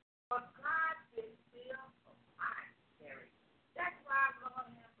 But God is still providing, Terry. That's why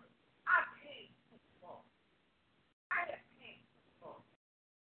Lord have mercy. I came too far. I have came too far.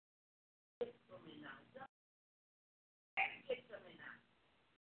 Get to me now. Just get to me now.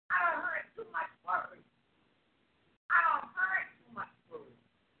 I don't heard too much words. I don't heard too much words.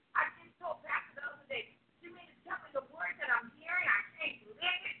 I get so bad.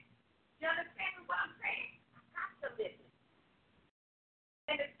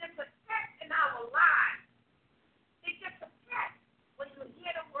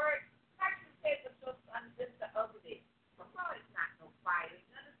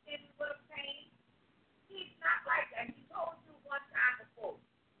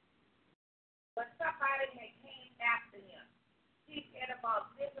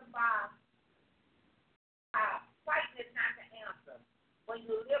 fighting is not the answer. When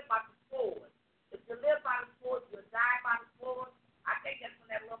you live by the sword, if you live by the sword, you'll die by the sword. I think that's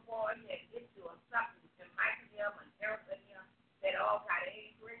when that little boy had get you or something, and Michael him and Eric and him, they all got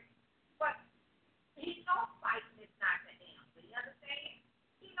angry. But he knows fighting is not the answer. You understand?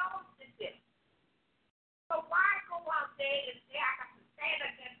 He knows this. So why go out there and say I got to stand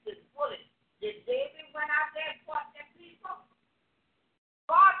against this bullet? Did David went out there and fought them people?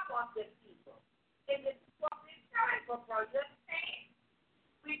 God fought them people. And it's what we're telling for, bro. You understand?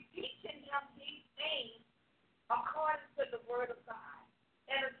 We're teaching him these things according to the word of God.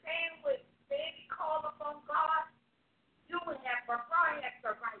 And the same with baby call upon God, you have the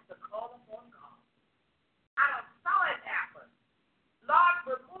right to call upon God. I saw it happen.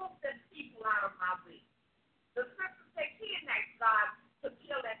 Lord, remove them people out of my way. The scripture says she didn't ask God to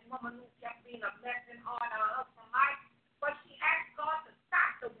kill that woman who kept being a blessing on her husband life, but she asked God to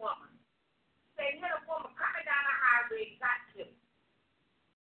stop the woman. Say, hit a woman coming down the highway, got killed.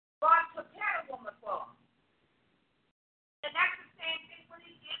 God took care of the woman for her. And that's the same thing what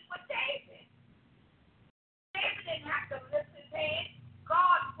he did with David. David didn't have to listen to it.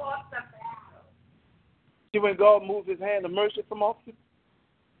 God fought the battle. See, when God moved his hand of mercy from off you,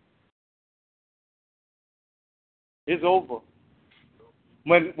 it's over.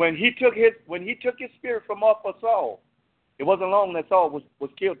 When he took his spirit from off of Saul, it wasn't long that Saul was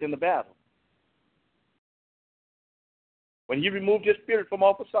killed in the battle. When he removed his spirit from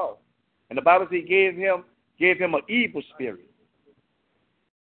off of Saul, and the Bible says he gave him an evil spirit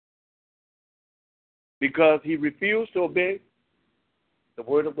because he refused to obey the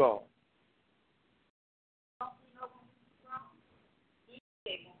word of God.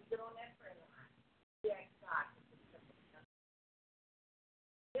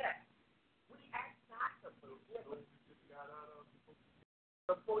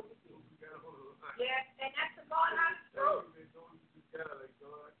 Yes, and that's the God out of truth. You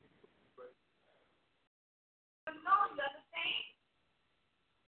understand?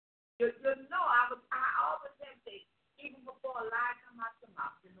 You know, I always say, even before a lie comes out your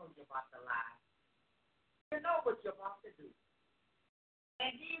mouth, you know you're about to lie. You know what you're about to do.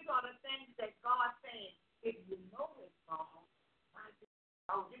 And these are the things that God's saying, if you know it's wrong,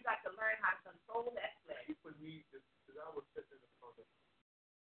 you got to learn how to control that flesh. People need this, because I was sitting in the front of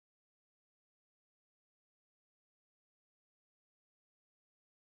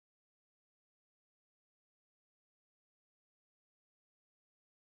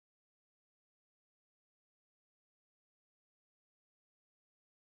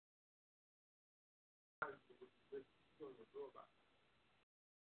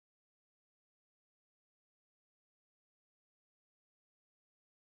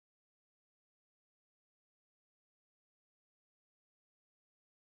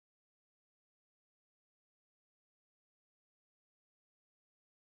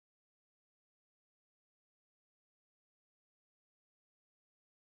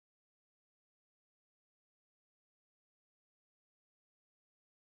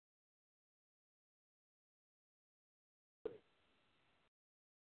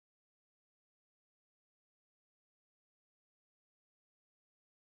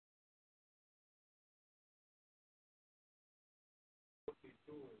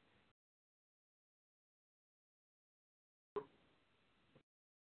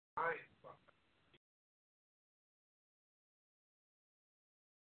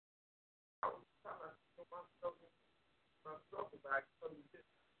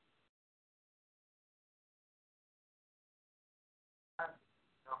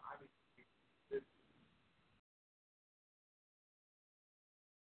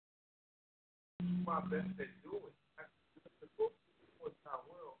my best at doing. The book was how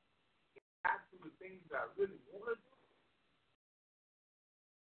well. Actually, the things I really want to do,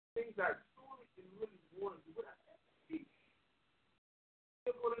 things I truly and really want to do, what I have to be.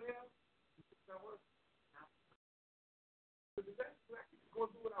 You go to hell, it's not working. But the best is actually going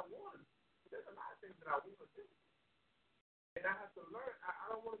to do what I want to do. There's a lot of things that I want to do. And I have to learn.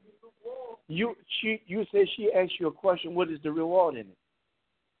 I don't want to be lukewarm. You said she asked you a question, what is the reward in it?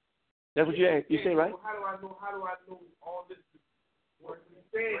 That's what you asked. You say, right? How do I know all this is what we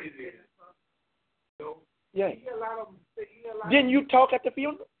said it is? So, yeah. Didn't you talk at the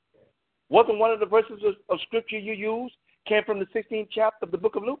funeral? Wasn't one of the verses of scripture you used came from the 16th chapter of the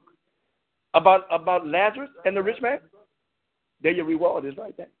book of Luke about Lazarus and the rich man? There your reward is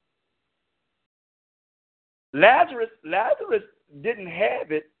right there. Lazarus didn't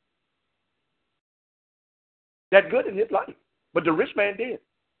have it that good in his life, but the rich man did.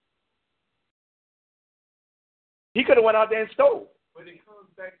 He could have went out there and stole. But it comes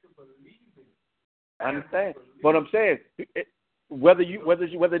back to believing. I understand. But I'm saying, whoever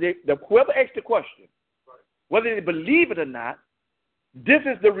asked the question, whether they believe it or not, this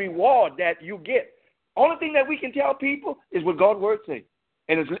is the reward that you get. Only thing that we can tell people is what God's word says,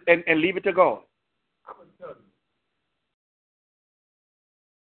 and leave it to God. I'm going to tell you.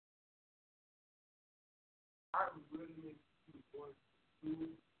 I really want to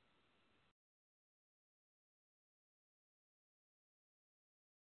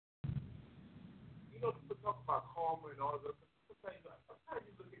people talk about karma and all that. Sometimes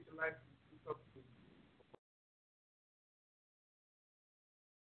you look at your life and do something.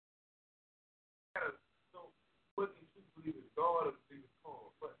 So, whether you believe in God or believe in karma,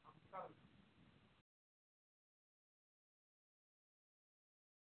 but I'm telling you.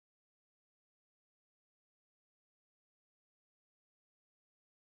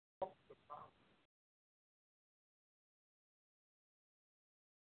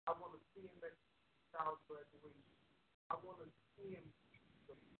 I want to see him at child's graduation. I want to see him.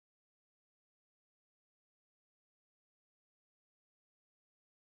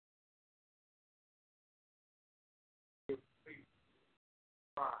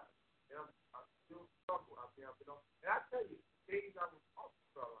 I still struggle out there. And I tell you, the days I was talking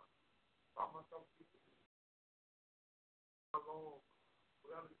about myself, alone,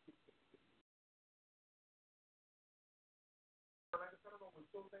 without the people. Like I said, I don't know what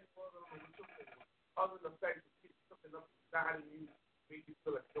so thankful, I don't know what so thankful. Other than the fact that people something up inside of you made you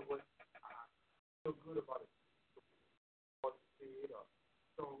feel like, you know what, I feel good about it. What you said, or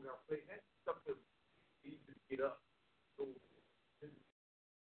song I played, that's something you need to get up. So,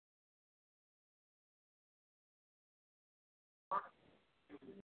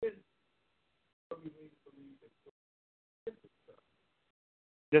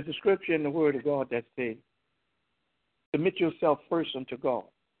 there's a scripture in the Word of God that says, submit yourself first unto God.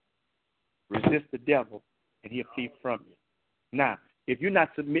 Resist the devil, and he'll flee from you. Now, if you're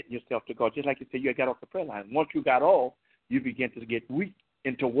not submitting yourself to God, just like you said, you got off the prayer line. Once you got off, you begin to get weak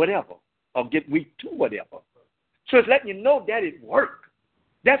into whatever, or get weak to whatever. So it's letting you know that it worked.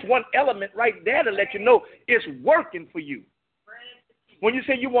 That's one element right there to let you know it's working for you. When you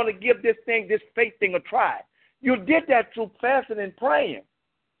say you want to give this faith thing a try, you did that through fasting and praying.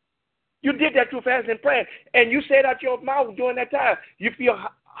 You did that through fasting and praying. And you said out your mouth during that time, you feel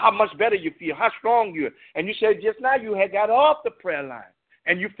how much better you feel, how strong you are. And you said just now you had got off the prayer line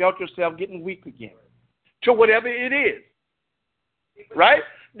and you felt yourself getting weak again to whatever it is. Right?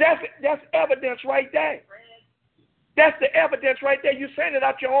 That's evidence right there. That's the evidence right there. You're saying it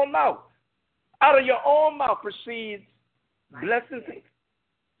out your own mouth. Out of your own mouth proceeds blessings.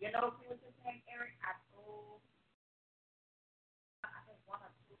 You know, see what you're saying, Eric? I think one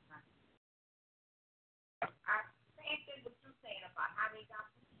or two times. Same thing what you're saying about how they got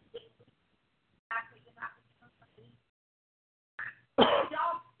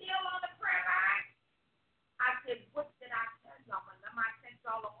y'all still on the prayer line? I said, what did I tell y'all? Remember I sent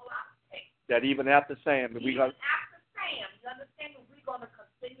y'all a whole lot of text. That even after Sam, after Sam, you understand that we're going to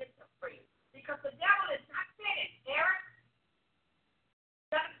continue to pray. Because the devil is not finished, Eric.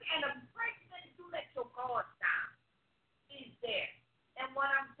 And the person that you let your guard down, he's there. And what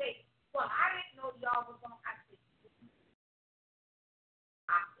I'm saying, well, I didn't know y'all was going to have to do this.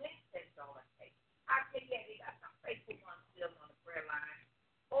 I didn't say y'all would take. I said, yeah, they got some faithful ones still on the prayer line.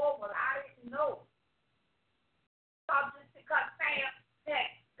 Oh, well, I didn't know. So just because Sam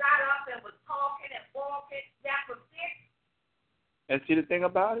got up and was talking and walking, that was it. And see the thing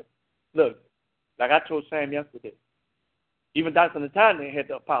about it? Look, like I told Sam yesterday, even Dr. Nathaniel had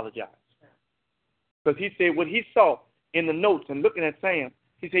to apologize. Because he said what he saw in the notes and looking at Sam,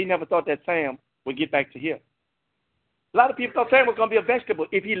 he said he never thought that Sam would get back to him. A lot of people thought Sam was going to be a vegetable.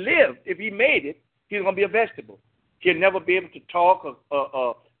 If he lived, if he made it, he was going to be a vegetable. He'd never be able to talk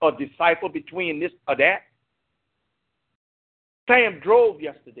or decipher between this or that. Sam drove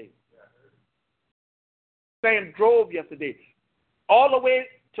yesterday. All the way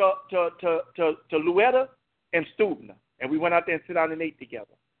to Louetta and Stubner. And we went out there and sit down and ate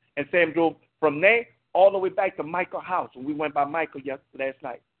together. And Sam drove from there all the way back to Michael's house. And we went by Michael last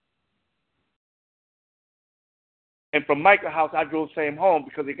night. And from Michael's house, I drove Sam home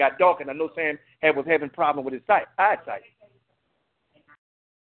because it got dark. And I know Sam was having a problem with his eyesight.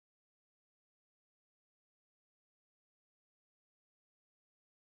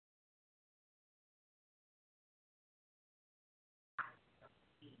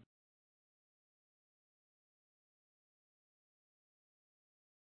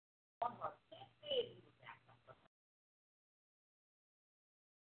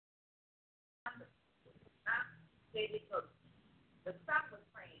 The son was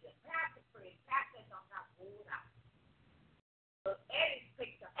praying. The pastor prayed. Pastor don't got pulled out. So Eddie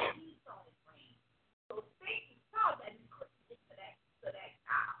picked up a piece on his brain. So Satan saw that he couldn't get to that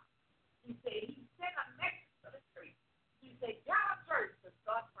child. He said he sent a message to the church. He said, y'all church to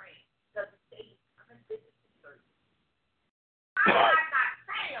start praying. Because the Satan come and visit the church. I'm not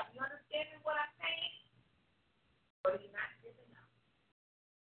Sam. You understand what I'm saying? But he's not giving up.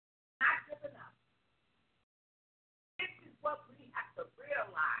 Not giving up. This is what we have to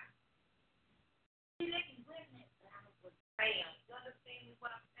realize. He didn't win that battle with Sam. You understand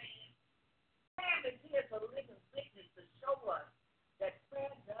what I'm saying? Sam is here to living witness to show us that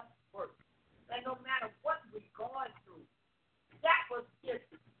prayer does work. And no matter what we're going through, that was his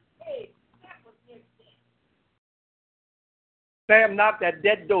head. That was his thing. Sam knocked at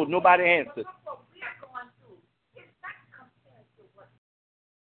that door. Nobody answered. What we're going through is not compared to what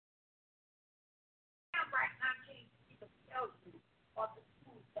Sam right now can't even tell you all the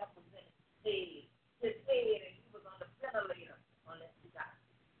truth that was in his head, and he was on the ventilator unless he got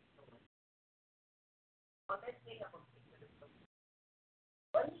unless they have a picture of him.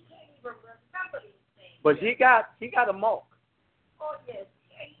 But he can't even remember these things. But he got a mark. Oh, yes.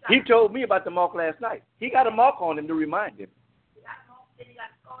 He told me about the mark last night. He got a mark on him to remind him. He got a mark, and he got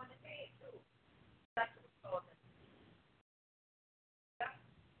a scar in his head, too. That's what it's called. Yeah.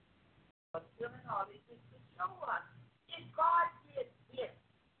 But still in all, it's just to show us if God did this,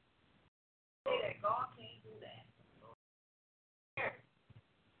 say that God can't do that.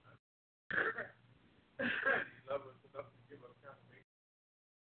 Love us enough to give us confirmation.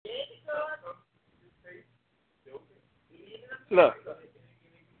 Yeah, because Look,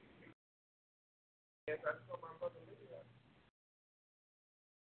 Yes, I told my mother Lydia.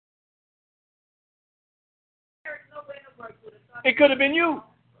 there's no way to work with it. it could have been you.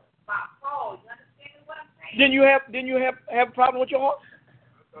 By Paul, you understand what I'm saying? Didn't you have a problem with your heart?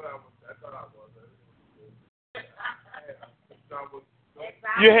 I thought I was. Exactly.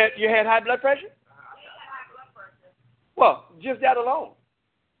 You had high blood pressure? He had high blood pressure. Well, just that alone.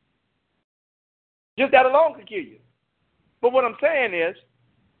 Just that alone could kill you. But what I'm saying is,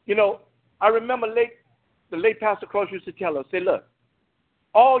 I remember the late Pastor Cross used to tell us, say, look,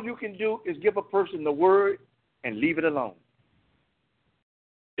 all you can do is give a person the word and leave it alone.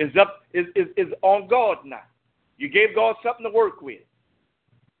 It's on God now. You gave God something to work with.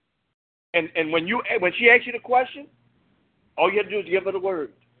 And when she asks you the question, all you have to do is give her the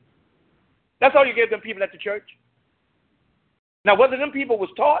word. That's all you gave them people at the church. Now, whether them people was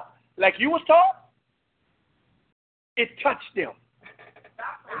taught like you was taught, it touched them.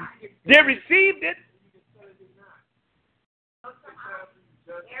 They received it.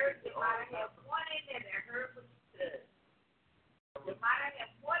 Eric, you might have one in there that heard what you said. You might have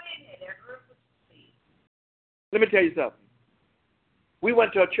one in there that heard what you said. Let me tell you something. We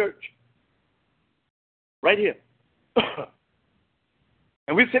went to a church right here.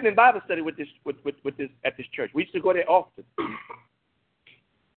 And we were sitting in Bible study with this at this church. We used to go there often.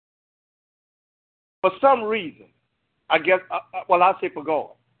 For some reason, I guess, I'll say for God,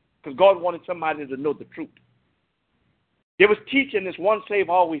 because God wanted somebody to know the truth. They was teaching this one slave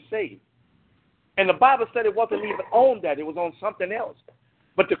always saved. And the Bible study wasn't even on that. It was on something else.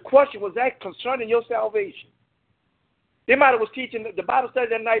 But the question was asked concerning your salvation. They might have was teaching, the Bible study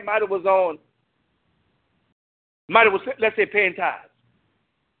that night might have was, let's say, paying tithes.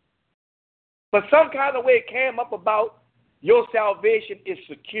 But some kind of way it came up about your salvation is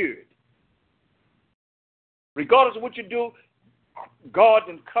secured. Regardless of what you do, God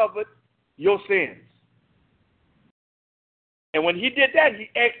has covered your sins. And when he did that, he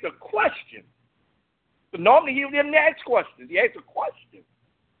asked a question. So normally he didn't ask questions. He asked a question.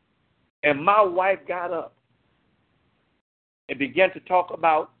 And my wife got up and began to talk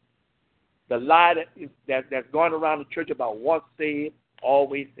about the lie that's going around the church about once saved,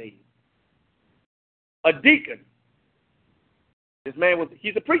 always saved. A deacon. This man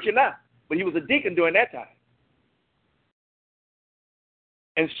he's a preacher now, but he was a deacon during that time.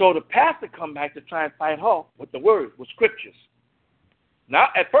 And so the pastor come back to try and fight her with the word, with scriptures. Now,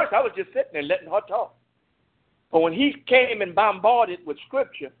 at first, I was just sitting there letting her talk. But when he came and bombarded with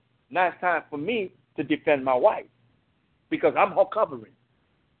scripture, now it's time for me to defend my wife because I'm her covering.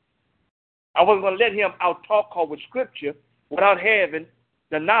 I wasn't going to let him out-talk her with scripture without having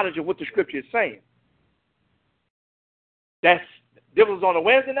the knowledge of what the scripture is saying. This was on a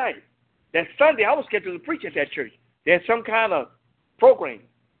Wednesday night. That Sunday, I was scheduled to preach at that church. They had some kind of program.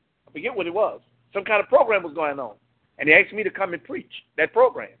 I forget what it was. Some kind of program was going on. And they asked me to come and preach that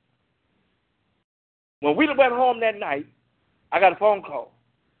program. When we went home that night, I got a phone call.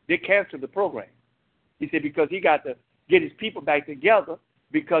 They canceled the program. He said because he got the get his people back together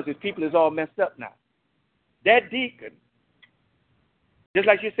because his people is all messed up now. That deacon, just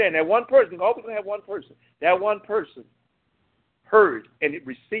like you're saying, that one person, always going to have one person. That one person heard and it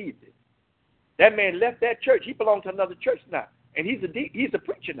received it. That man left that church. He belonged to another church now. And he's a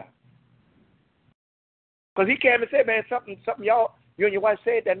preacher now. Because he came and said, man, something you and your wife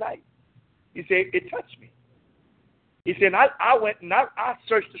said that night. He said, it touched me. He said, I went and I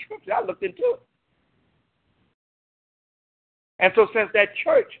searched the scripture. I looked into it. And so since that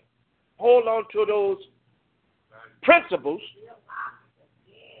church hold on to those principles,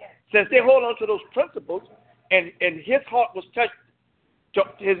 since they hold on to those principles, and his heart was touched,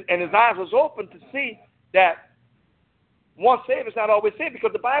 and his eyes was open to see that once saved is not always saved,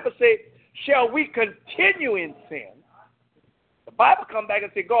 because the Bible says, shall we continue in sin? The Bible come back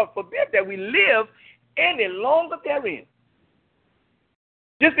and say, God forbid that we live any longer therein.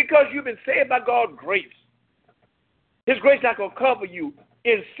 Just because you've been saved by God's grace, his grace not going to cover you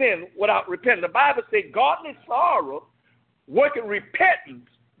in sin without repentance. The Bible says godly sorrow working repentance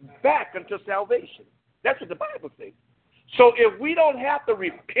back unto salvation. That's what the Bible says. So if we don't have to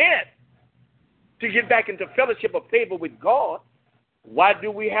repent to get back into fellowship of favor with God, why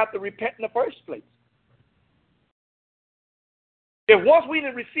do we have to repent in the first place? If once we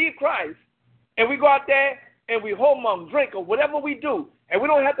didn't receive Christ, and we go out there and we homemonger, drink, or whatever we do, and we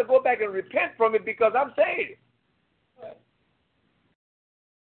don't have to go back and repent from it because I'm saved.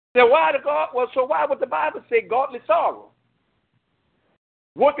 Then why would the Bible say godly sorrow?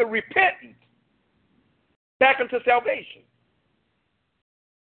 Working repentance back into salvation.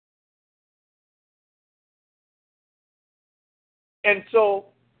 And so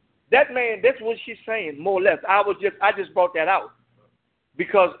that man, that's what she's saying, more or less. I just brought that out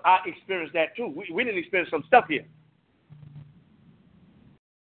because I experienced that too. We didn't experience some stuff here.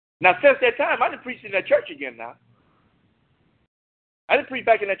 Now, since that time, I didn't preach in that church again now. I didn't preach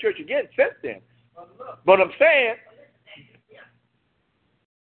back in that church again since then. But I'm saying,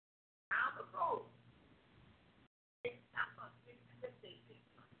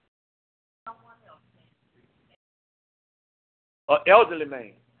 an elderly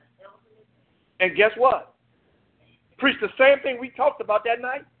man. And guess what? Preached the same thing we talked about that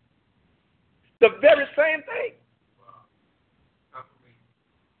night. The very same thing.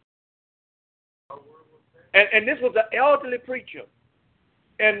 And this was an elderly preacher.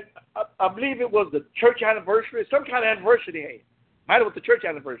 And I believe it was the church anniversary, some kind of anniversary they had. Might have been the church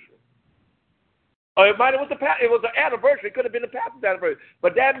anniversary. Or it might have been it was an anniversary. It could have been the pastor's anniversary.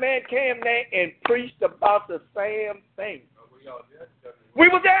 But that man came there and preached about the same thing. We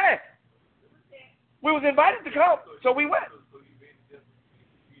were there. We was invited to come, so we went.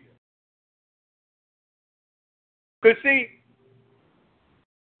 Because see,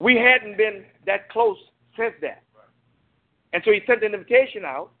 we hadn't been that close since that. And so he sent an invitation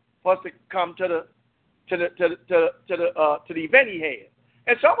out for us to come to the event he had.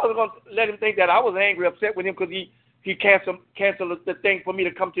 And so I wasn't going to let him think that I was angry, upset with him because he canceled the thing for me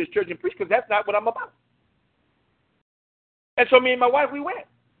to come to his church and preach, because that's not what I'm about. And so me and my wife, we went.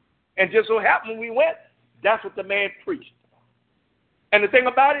 And just so happened when we went, that's what the man preached. And the thing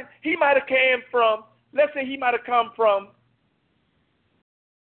about it, he might have came from, let's say he might have come from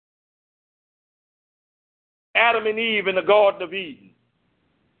Adam and Eve in the Garden of Eden.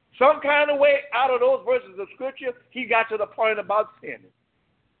 Some kind of way out of those verses of Scripture, he got to the point about sinning.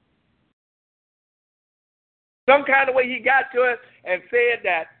 Some kind of way he got to it and said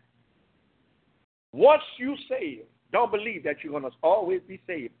that once you saved, don't believe that you're going to always be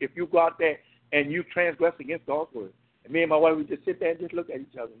saved if you go out there and you transgress against God's word. And me and my wife, we just sit there and just look at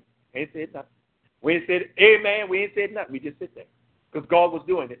each other. Ain't said nothing. We ain't said amen. We ain't said nothing. We just sit there because God was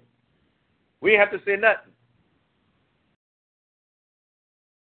doing it. We didn't have to say nothing.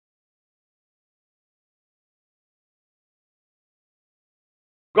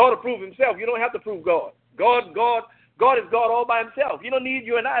 God will prove himself. You don't have to prove God. God is God all by himself. He don't need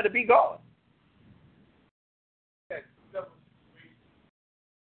you and I to be God.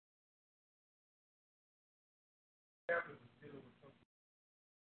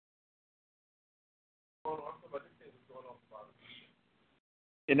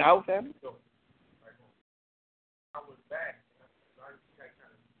 In our family? I was back. I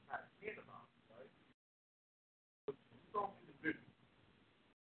kind of hit about it, right? But you told me the business.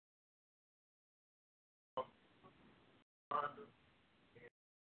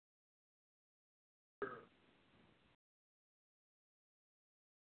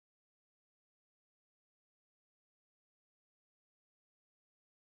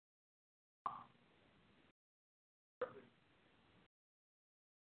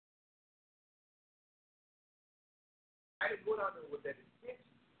 I didn't go down there with that intention.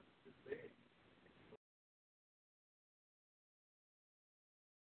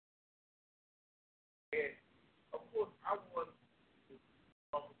 And of course, I wanted to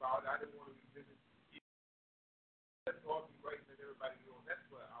talk about it. I didn't want to revisit it. That's all be right and everybody knows that's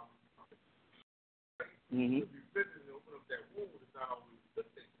what I was talking about. Right? Mm-hmm. Revisiting and open up that wound is not always a good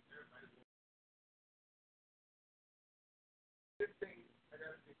thing. Everybody knows. This thing, I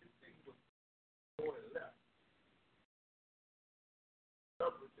gotta say, this thing was going left.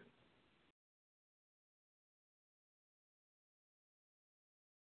 Stubbornness.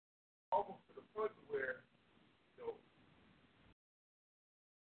 Almost to the point where, you know,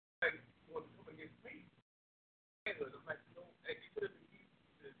 like, you want to come against me. And I'm like, you know, it could have been easy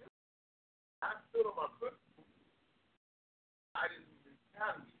to do. I stood on my principle. I didn't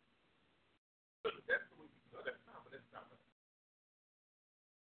retaliate. That's the way you do it. That's not, but that's not what.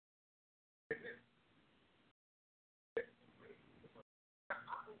 And then,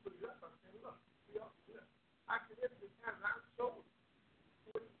 I opened it up. I said, look, I committed this time, and I showed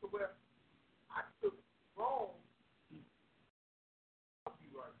it to where I took wrong.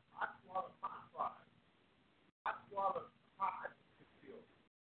 I swallowed my pride. I swallowed how I feel.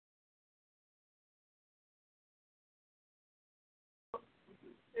 When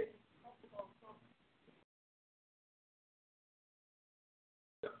you say talk about something,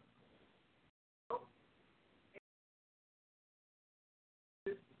 and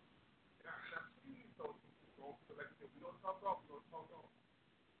I see those people, like I said, we don't talk off, we don't talk on.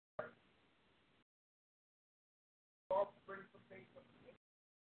 Right? God brings some things up to me.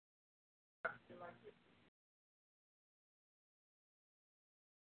 I feel like this.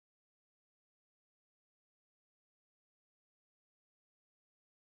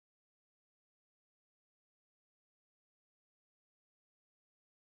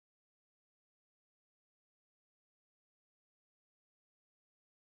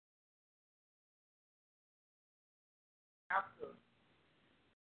 After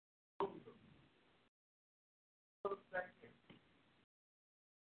lose them, put them back in,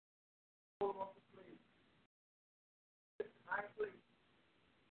 pull them off the slave. I believe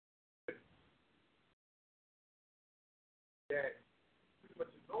that pretty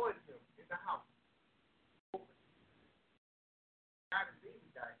much annoyed him in the house. God is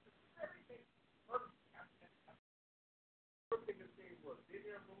baby died. Everything. First thing to say was, did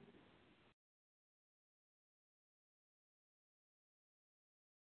there move?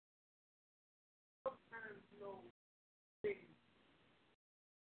 Sometimes, you know, things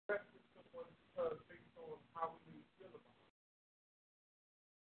rest with someone because based on how we really feel about it.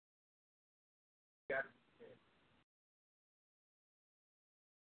 God is dead.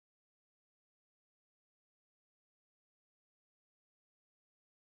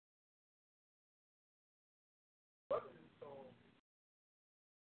 But it's so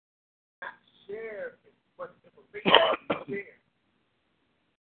not share as much information as you share.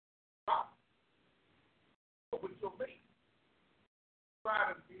 But with your mate,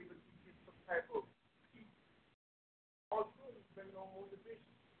 try to be able to get some type of peace. All you do is bring on motivation.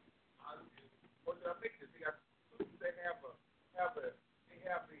 What did I make this? They got students that have a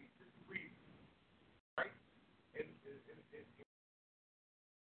disagreement, right? And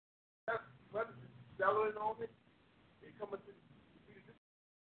that's whether it's settling on it, they come into the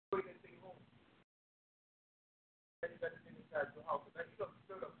way that thing home. And you got to get inside your house. And you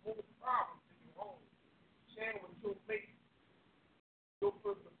know the whole problem in your home. Sharing with your mate, your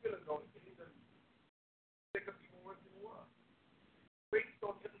personal feelings on it, and it doesn't make up even worse than it was. Based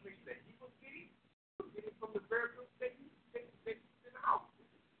on information that he was getting from the very first day he in the house.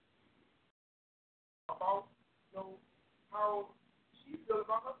 About, you know, how she feels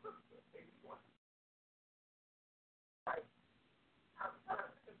about her sister. Right? I'm telling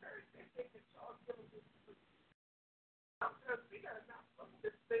you, the very same thing that y'all dealing with. I'm telling you, we got to not let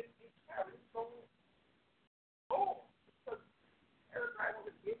this thing get carried so long. Because everybody on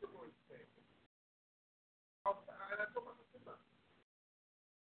the kingdom was saying. And I told my sister, look,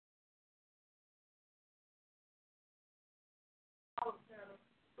 I was kind of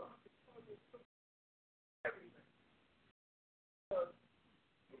everything. Because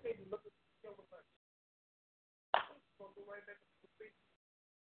you made me look at the show like, I'm going to go right back to the street.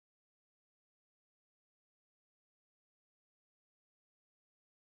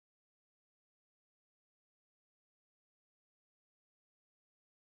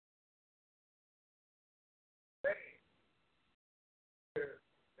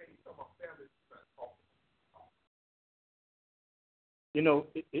 You know,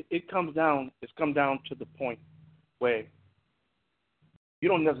 it's come down to the point where you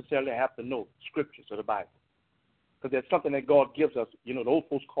don't necessarily have to know scriptures of the Bible. because there's something that God gives us. You know, the old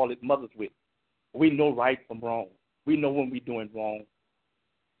folks call it mother's wit. We know right from wrong. We know when we're doing wrong.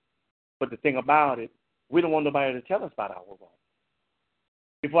 But the thing about it, we don't want nobody to tell us about our wrong.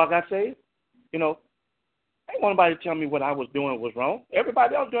 Before I got saved, you know, I didn't want nobody to tell me what I was doing was wrong.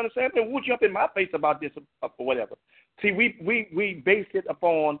 Everybody else doing the same thing. Would jump in my face about this or whatever. See, we base it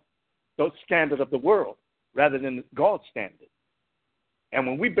upon the standard of the world rather than God's standard. And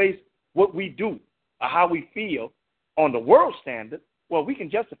when we base what we do or how we feel on the world standard, well, we can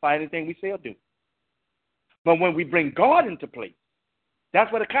justify anything we say or do. But when we bring God into play,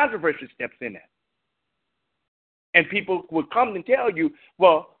 that's where the controversy steps in at. And people would come and tell you,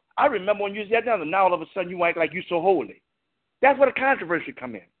 well, I remember when you said that, and now all of a sudden you act like you're so holy. That's where the controversy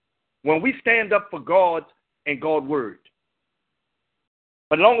come in. When we stand up for God and God's word.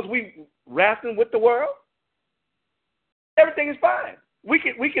 But as long as we wrestling with the world, everything is fine. We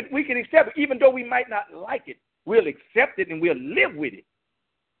can accept it, even though we might not like it. We'll accept it and we'll live with it.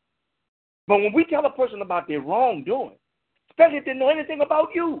 But when we tell a person about their wrongdoing, especially if they know anything about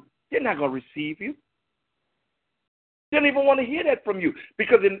you, they're not going to receive you. They don't even want to hear that from you.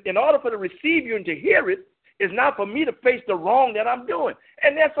 Because in order for them to receive you and to hear it, it's not for me to face the wrong that I'm doing.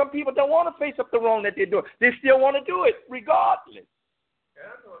 And there's some people that don't want to face up the wrong that they're doing. They still want to do it regardless.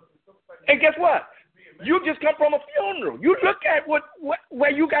 And guess what? You just come from a funeral. You look at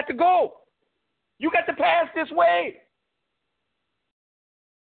where you got to go. You got to pass this way.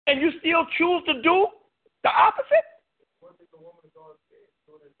 And you still choose to do the opposite?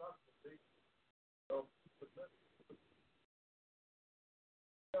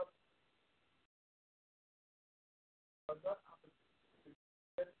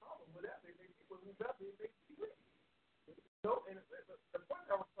 And the point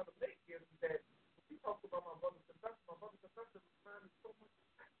I was trying to make is that we talked about my brother's confession. My brother's confession reminded me so much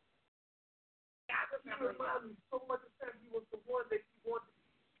of that. He reminded me so much of that. He was the one that he wanted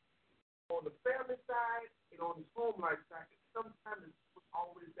on the family side and on his home life side. And sometimes it was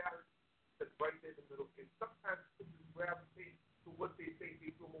always that that's right there in the middle. And sometimes people gravitate to what they think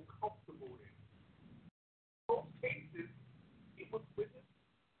they feel more comfortable in. In most cases, it was with his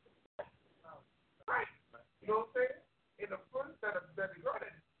right. You know what I'm saying? In the first set of the girl,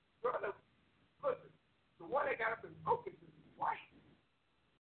 listen, the one that got up and focused is his wife.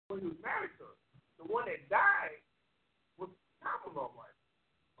 When he was married to her. The one that died was Kamala's wife.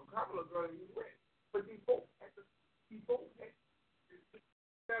 Or Kamala's girl he was with. But they both had to take it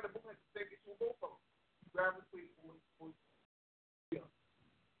to both of them. Gravitate for yeah. You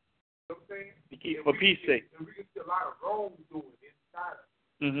know what I'm saying? For peace sake. And we can see a lot of wrongdoing inside of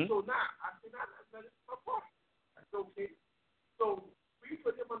it. Mm-hmm. So now, I said, this is my point. Okay, so we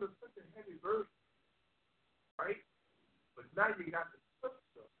put him under such a heavy burden, right? But now you got the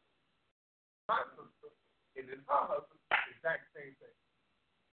sister, my sister, and then her husband, the exact same thing.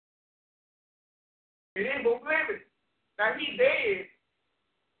 It ain't gonna blame it. Now he's dead,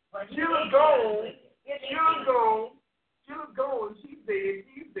 but she was gone, she's dead,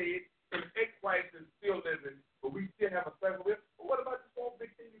 and ex-wife is still living, but we still have a family with. But what about this whole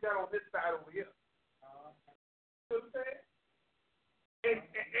big thing you got on this side over here? You know what I'm saying?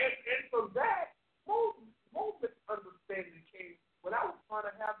 And from that, most misunderstanding came when I was trying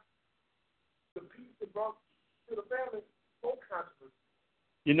to have the peace that brought to the family, no controversy.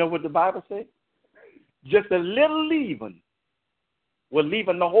 You know what the Bible says? Just a little leaven will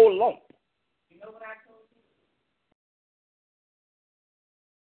leaven the whole lump. You know what I told you?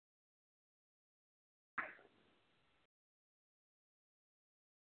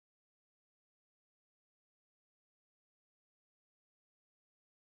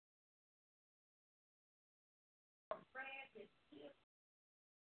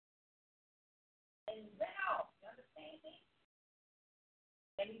 And he went off, you understand me?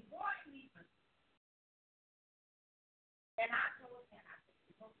 And he wanted me to. And I told him,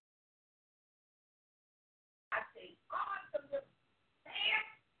 I said, God deliver man,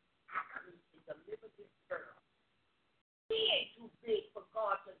 I couldn't deliver this girl. He ain't too big for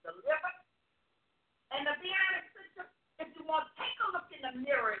God to deliver. And to be honest with you, if you want, take a look in the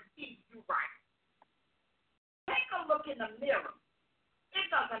mirror and see if you're right. Take a look in the mirror. It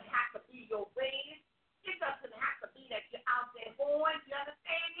doesn't have to be your ways. It doesn't have to be that you're out there born. You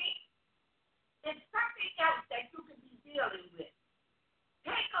understand me? It's something else that you can be dealing with.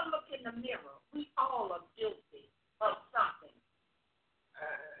 Take a look in the mirror. We all are guilty of something.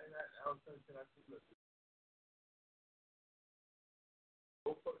 I was saying, I said, look,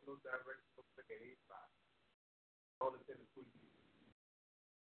 go put no direction, go look at 85. All the things for you.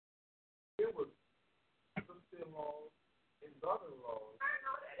 There was sister-in-laws and brother-in-laws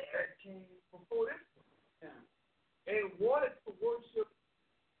that came before this one. Yeah. and wanted to worship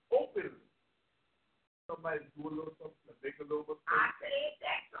openly. Somebody do a little something to make a little mistake. I said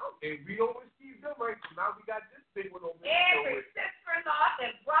that too. And we don't receive them right, so now we got this big one over here. Every sister-in-law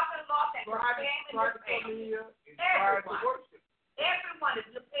and brother-in-law that was Try family to come in family. here and try to Everyone. worship. Everyone, if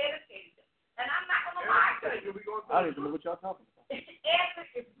you pay attention. And I'm not going to lie to you. I don't even know what y'all talking about. If you pay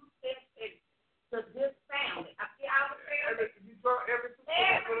attention to this family, I see our family. You draw every sister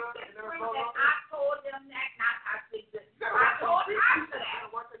Every and sister then that I told them that, not I said that. I told Tasha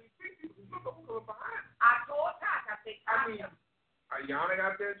that. Watch how you treat people. You know who's coming behind. I told Tasha, I said, I mean, Ayana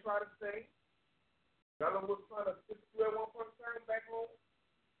got there and tried to sing. Bella was trying to sit through at one point in time back home.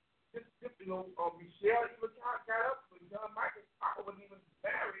 Just Michelle even got up when John Michael Papa wasn't even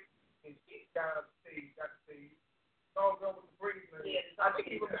married, and she got up stage, got to stage. All girl with the braids. I think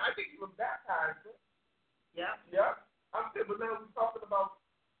he was baptized. yeah. Yeah. I'm saying, but now we're talking about,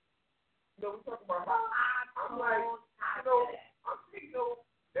 we're talking about how. I'm like, I'm saying,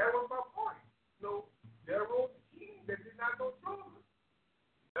 that was my point. There was a king that did not know children.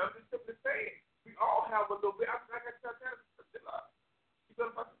 I'm just simply saying, we all have a little bit. Like I said, you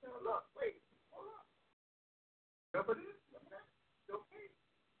got to tell her, look, wait, hold up. Remember this? Remember that? Okay.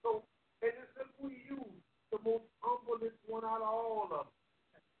 So, and just look who you use, the most humblest one out of all of them.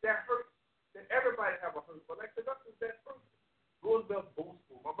 That hurts. That everybody have a hurt, but like the doctor said, first, Roosevelt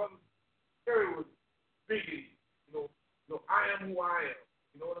boastful. My brother Terry was big. I am who I am.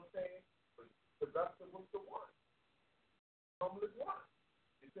 You know what I'm saying? But the doctor was the one. Humblest one.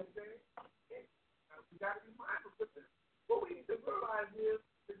 You see what I'm saying? And we got to be mindful of this. What we need to realize is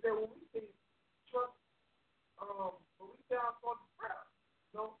that when we say trust, when we say our thoughts of prayer,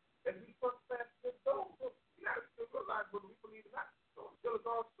 as we trust fast in those, we got to realize whether we believe or not, those still is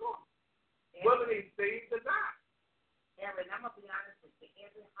all short. Whether they saved or not. Aaron, I'm going to be honest with you.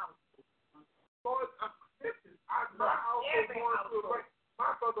 Every household. Lord, my household going through it.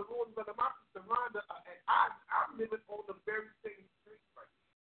 My brother Roosevelt and my sister Rhonda, and I'm living on the very same street right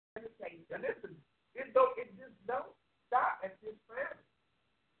now. Let me tell you And something. listen, it just don't stop at this family.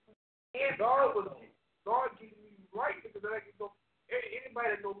 God gave me right because anybody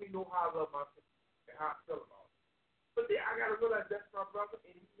that know me know how I love my sister and how I feel about it. But then I gotta realize that's my brother,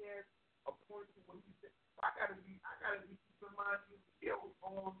 and he has a point to what he said. I gotta be keeping in mind his skills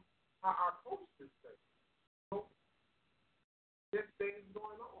on how our coach this thing. There's things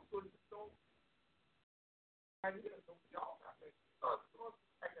going on, so just don't. I hear so we all got that. Start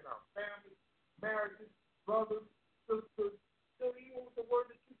checking our family, marriages, brothers, sisters. Even with the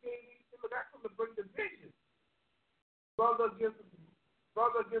word that you gave me, look, I come to bring division. Brother against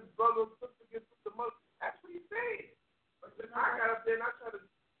brother, sister against sister, mother. That's what he said. But then I got up there and I tried to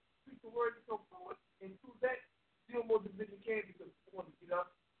speak the word to come forward, and through that, still more division came because I wanted to get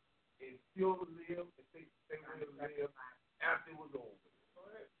up and still live and think the same way to live after it was over. So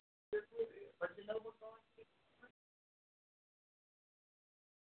that's what it is. But you know what's going on?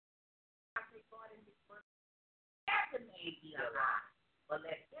 I say God in His word. Every may be a lie, but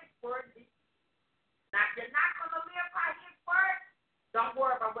let His word be. Now, if you're not going to live by His word, don't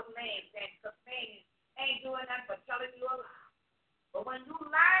worry about what man says, because man ain't doing nothing but telling you a lie. But when you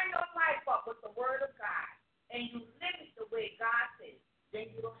line your life up with the word of God, and you live it the way God says, then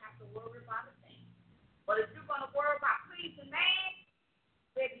you don't have to worry about a thing. But if you're going to worry about pleasing man,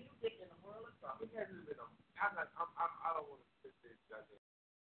 baby, you get in a world of trouble. It hasn't been I don't want to sit there and judge it.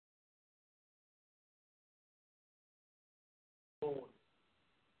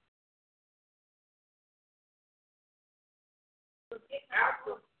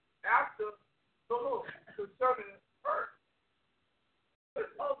 After, concerning her.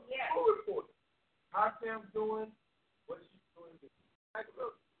 Oh, yeah. Who reported? How Sam's doing, what she's doing. Like,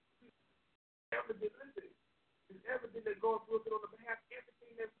 look, evident, listen, it's evident that God will do on the behalf of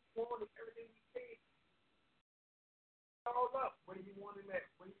everything that we want and everything we can. All up where you want him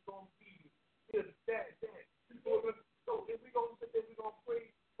at, where he's going to be, this, that. So if we're going to sit there, we're going to pray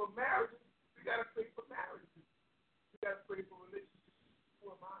for marriages, we got to pray for marriages. We got to pray for relationships.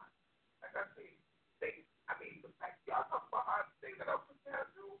 Who am I? Like I said, the fact y'all talk about how things that I'm prepared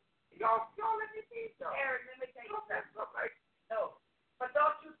to do, y'all let me be, y'all. Aaron, let me tell you something. I'm like, No. But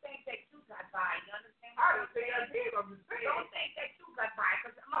don't you think that you got by? You understand I what I'm didn't think I saying? did. I'm just saying. Don't think that you got by,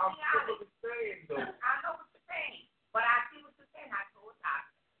 because I'm I'm going to be honest. simply saying, though. I know what you're saying, but I see what you're saying. I told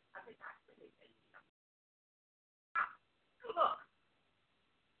Tasha. I think I really tell you something. Look.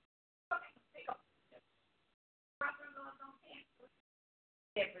 Take a brother-in-law don't cancel it.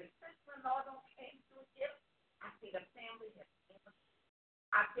 Every sister-in-law don't cancel it. I say the family has never.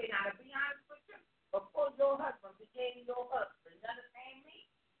 I say, now to be honest with you, before your husband became your husband, you understand me?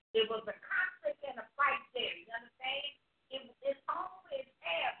 It was a conflict and a fight there. You understand? It always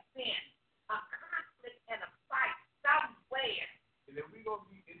has been a conflict and a fight somewhere. And then we're going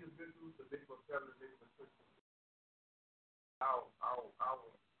to be individuals that they're going to tell us they're going to push our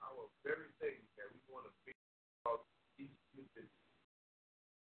very things that we want to be about each individual.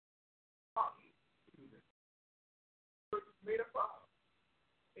 Church is made up of.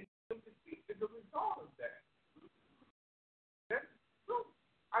 And it's a result of that. That's true.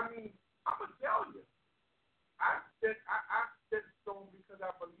 I mean, I'm going to tell you, I said so because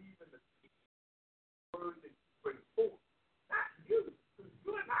I believe in the word that you bring forth. Not you, because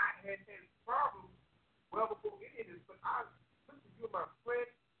you and I had problems well before any of this, but listen, you're my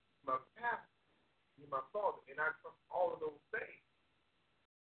friend, my pastor, you're my father, and I trust all of those things.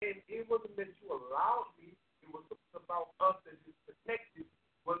 And it wasn't that you allowed me, it was something about us that just protected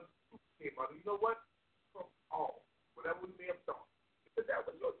what truth came out. You know what? From all, whatever we may have thought. Because that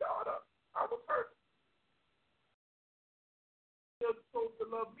was your daughter. I was hurt. You're supposed to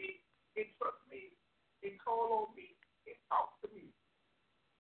love me and trust me and call on me and talk to me.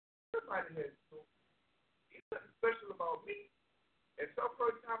 Everybody has to. It's nothing special about me. And so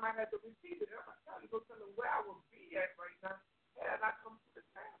first time I had to receive it, I'm not telling you, go tell them where I would be at right now had I come to this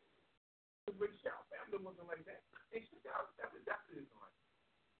family. The Rachel family wasn't like that. And Chanel family definitely isn't like that.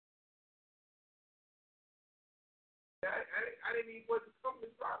 I didn't even want to come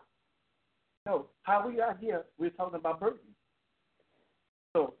this route. No, how we are here, we're talking about burdens.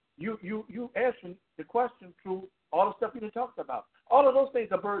 So you answering the question through all the stuff you talked about. All of those things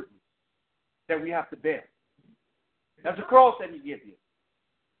are burdens that we have to bear. That's the cross that he gives you.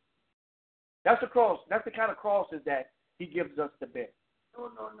 That's the cross. That's the kind of crosses that he gives us to bear. No.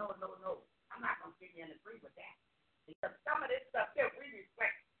 I'm not going to sit here and agree with that. Because some of this stuff here we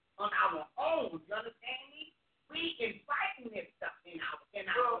reflect on our own. You understand me? We inviting this stuff in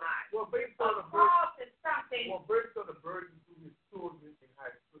our lives. Well, based on the cross is something. Well, based on the burden through his children in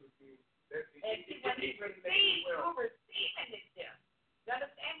high school, and when he receives, you're receiving it there. You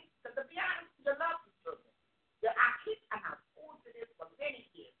understand? Because to be honest, you love your children. And I've told you this for many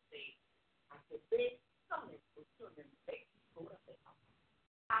years, see. I said, babe, some of the children make you go to hell.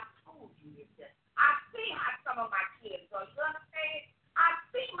 I told you this. I see how some of my kids are. You understand? I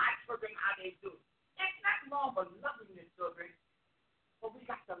see my children, how they do. It's nothing wrong with loving your children, but we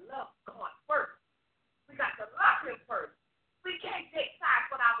got to love God first. We got to love him first. We can't take sides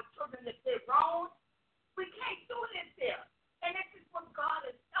with our children if they're wrong. We can't do this here. And this is what God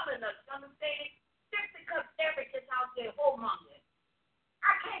is telling us. You understand? Just because Eric is out there whoremongering,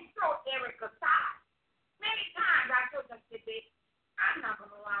 I can't throw Eric aside. Many times I told him, I'm not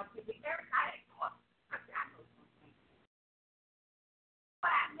going to allow you to Eric. I ain't going. I said, I know something.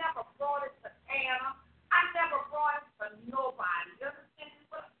 But I never brought it to Anna. I never brought it to nobody. You understand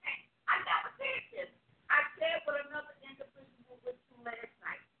what I'm saying? I never did this. I said with another individual with you last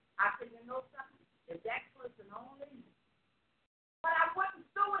night. I said, you know something? If that person only knew. But I wouldn't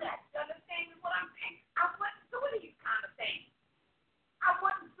do that. You understand what I'm saying? I wouldn't do these kind of things. I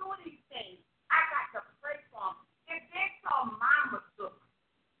wouldn't do these things. I got to pray for them. If they saw mama took,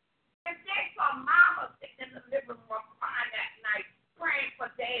 if they saw mama sitting in the living room crying that night, praying for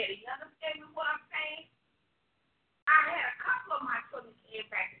daddy, you understand what I'm saying? I had a couple of my children came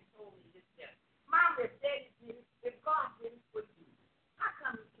back and told me this year, Mom, if daddy did it, if God did it for you, how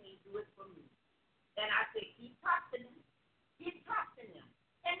come you can't do it for me? And I said, keep trusting him. Keep trusting him.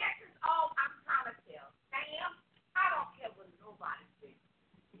 And this is all I'm trying to tell. Sam, I don't care what nobody says.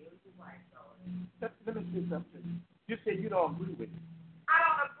 You're right, Lord. Let me say something. You say you don't agree with it. I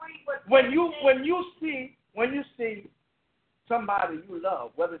don't agree with when you see somebody you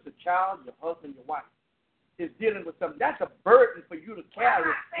love, whether it's a child, your husband, your wife, is dealing with something, that's a burden for you to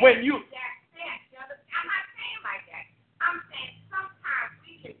carry. When you I'm not saying like that. I'm saying sometimes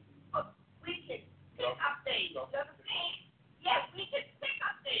we can pick up things. You understand? Yes, we can pick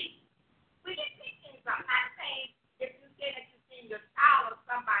up things. We can pick things up. I'm not saying if you say that you've seen your child or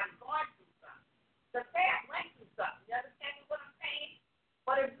somebody going through something. The parent went through something. You understand what I'm saying?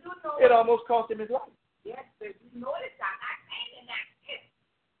 But if you know it almost cost him his life. Yes, but you know this. I'm not saying in that case.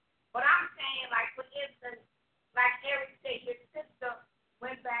 But I'm saying, like, for instance, like Eric said, his sister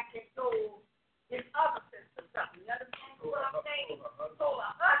went back and told his other sister something. You understand what I'm saying? Told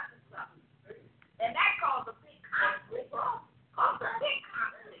her husband something. And that caused a big conflict.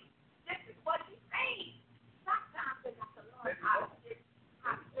 This is what he's saying. Sometimes they got to learn how to get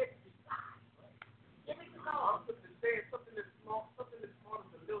this side. Give it to God. Something that's small as a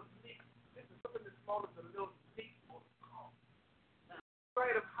little leak. This is something as small as a little leak on the car.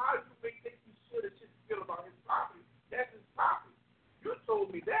 Right of how you make that you should have just feel about his property. That's his property. You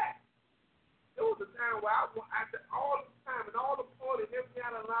told me that.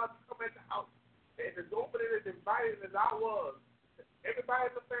 allowed to come at the house. And as open and as invited as I was, everybody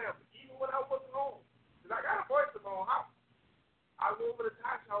in the family, even when I wasn't home, because I got a voice in my own house. I went over to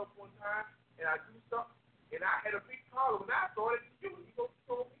Tasha's house one time, and I do something, and I had a big collar. When I saw it, you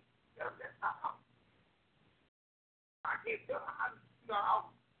told me, that's my house. I can't tell her how to do the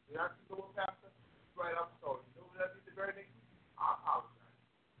house. And I said, what, Pastor? Right, I'm sorry. You know what I did the very next week? I apologize.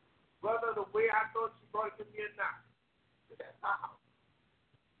 Whether the way I thought she brought it to me or not, that's my house.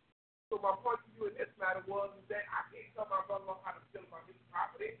 So my point to you in this matter was that I can't tell my brother-in-law how to feel about his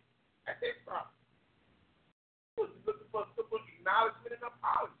property. That's his property. He was looking for simple acknowledgement and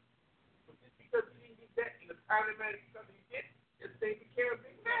apology. But just because he didn't get that in the timely manner he did, this thing became a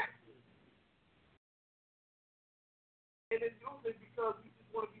big mess. And it's usually because we just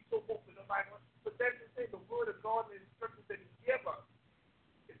want to be so open. Nobody wants. But that's the thing. The word of God and the instructions that He gives us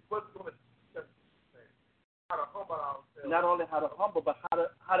is what's going to teach us how to humble ourselves. Not only how to humble, but how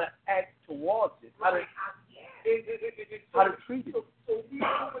to act towards it. How to treat it. So we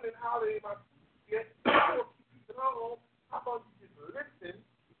moving and hollering in my yes, you keep it home. How about you just listen?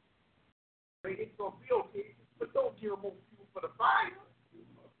 It's gonna be okay, but don't give more fuel for the fire. You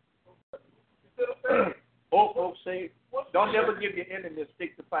know what I'm saying? Old folks say, don't never give your enemy a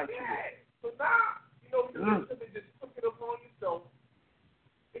stick to fight you with. So now, you just took it upon yourself.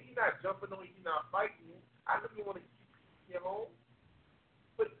 And he's not jumping on you, he's not fighting you. I know you want to keep you at home.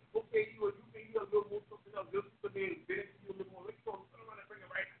 But, okay, you may hear a little more something else. Just put me in bed, you a little more. Let's go around and bring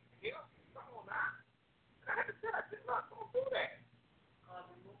it right here. Come on now. And I had to tell you, don't do that.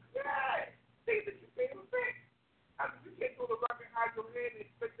 Yeah. Things that you can't respect. I mean, you can't throw the rock and hide your hand and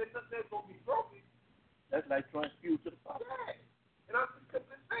expect that nothing else going to be broken. That's like throwing fuel to the fire. Yeah. And I'm just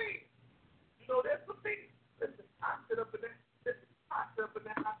simply saying, there's some things. Listen, I sit up in that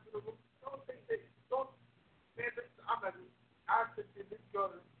hospital room. Don't think that, man, I'm not, I sit in this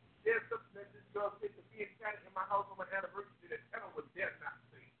girl, there's something that this girl said to me and Tanner in my house on my anniversary that Tanner was dead not to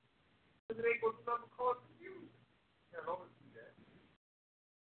say. Because it ain't going to do nothing cause confusion. Yeah, don't do that.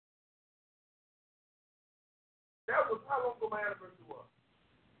 That was how long ago my anniversary was.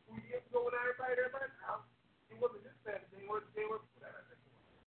 2 years ago when everybody's house. It wasn't this past January, January before that, I think it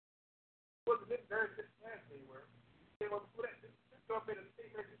was. It wasn't this very this past January. January before that. This girl made a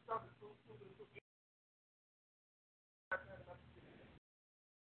statement and something to the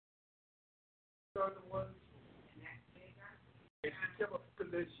and she kept up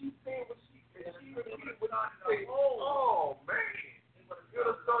because she said what she said. She repeated what I said. Oh, man. It would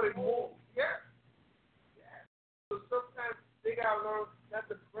have started moving. Yeah. So sometimes they got to learn not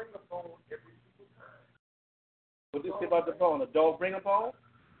to bring a bone every single time. What do you say about the bone? A dog bring a bone?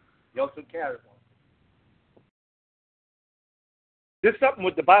 You also carry one. There's something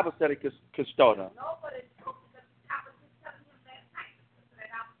with the Bible study could start on. No, but it's true because I was just telling him last night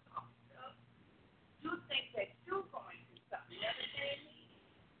that I was talking to. You think that you're going through something, you understand me?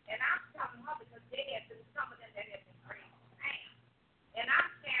 And I'm telling her because they had been, some of them that had been praying for Sam. And I'm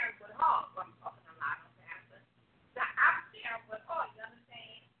sharing with her, so I'm talking a lot on Pastor. So I'm sharing with her, you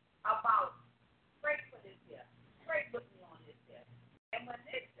understand, about pray for this here. Pray with me on this here. And when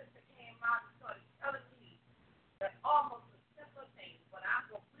this sister came out and started telling me that almost a simple thing, but I'm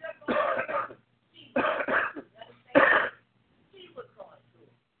going to she was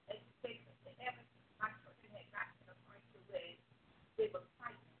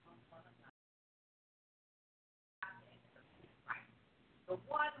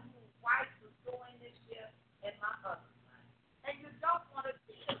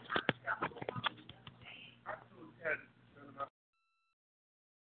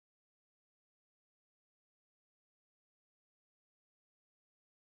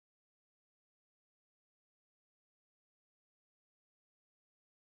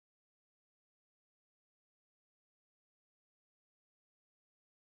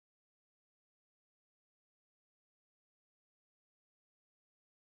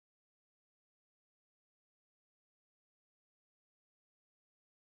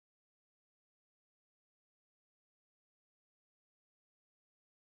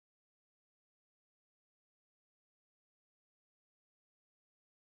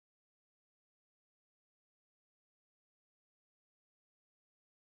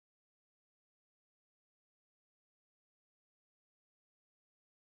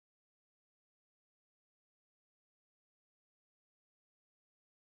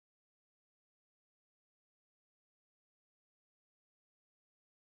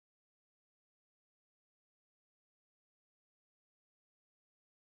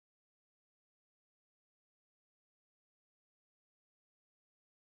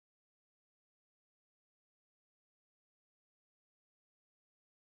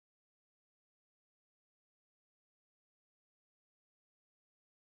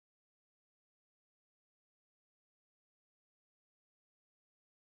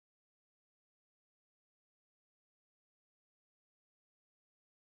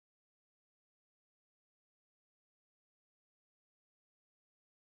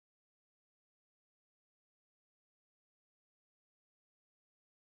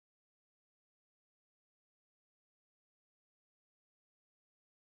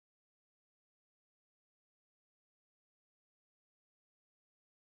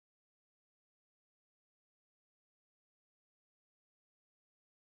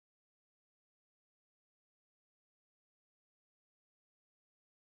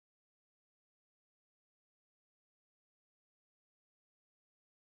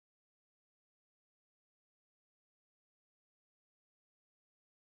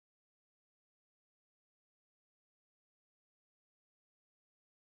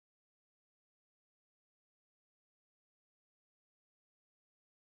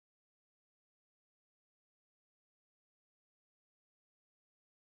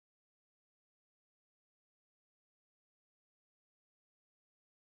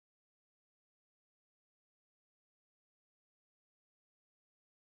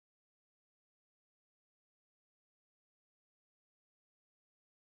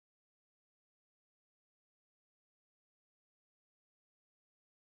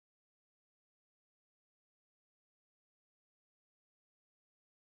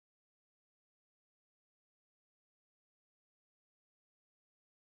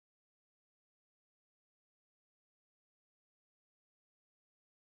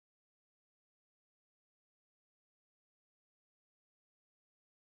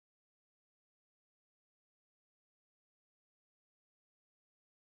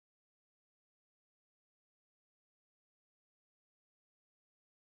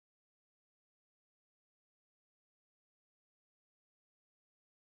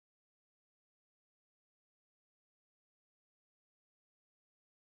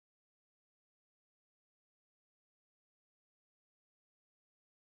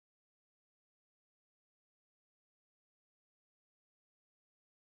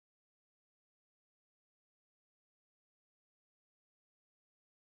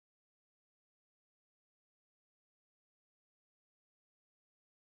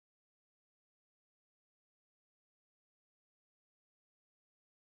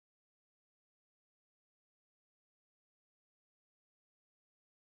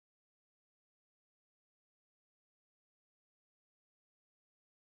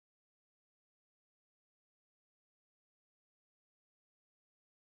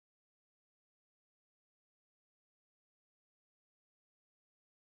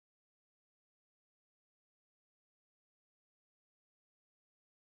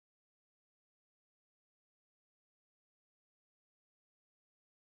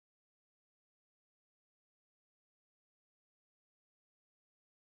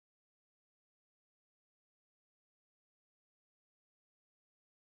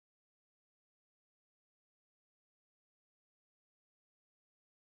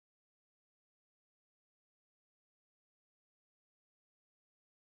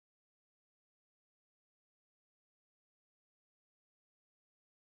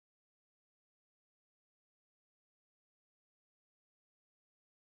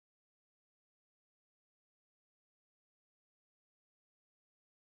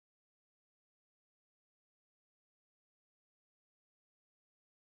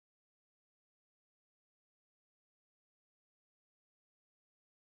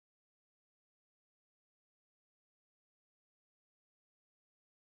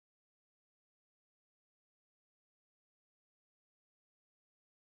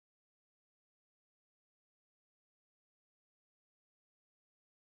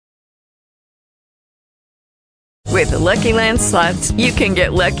With the Lucky Land Slots, you can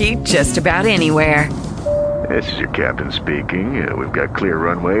get lucky just about anywhere. This is your captain speaking. We've got clear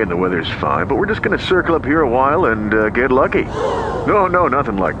runway and the weather's fine, but we're just going to circle up here a while and get lucky. No,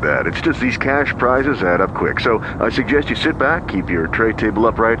 nothing like that. It's just these cash prizes add up quick. So I suggest you sit back, keep your tray table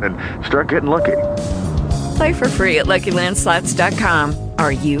upright, and start getting lucky. Play for free at LuckyLandSlots.com.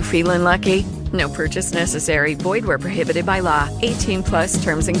 Are you feeling lucky? No purchase necessary. Void where prohibited by law. 18+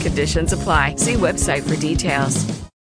 terms and conditions apply. See website for details.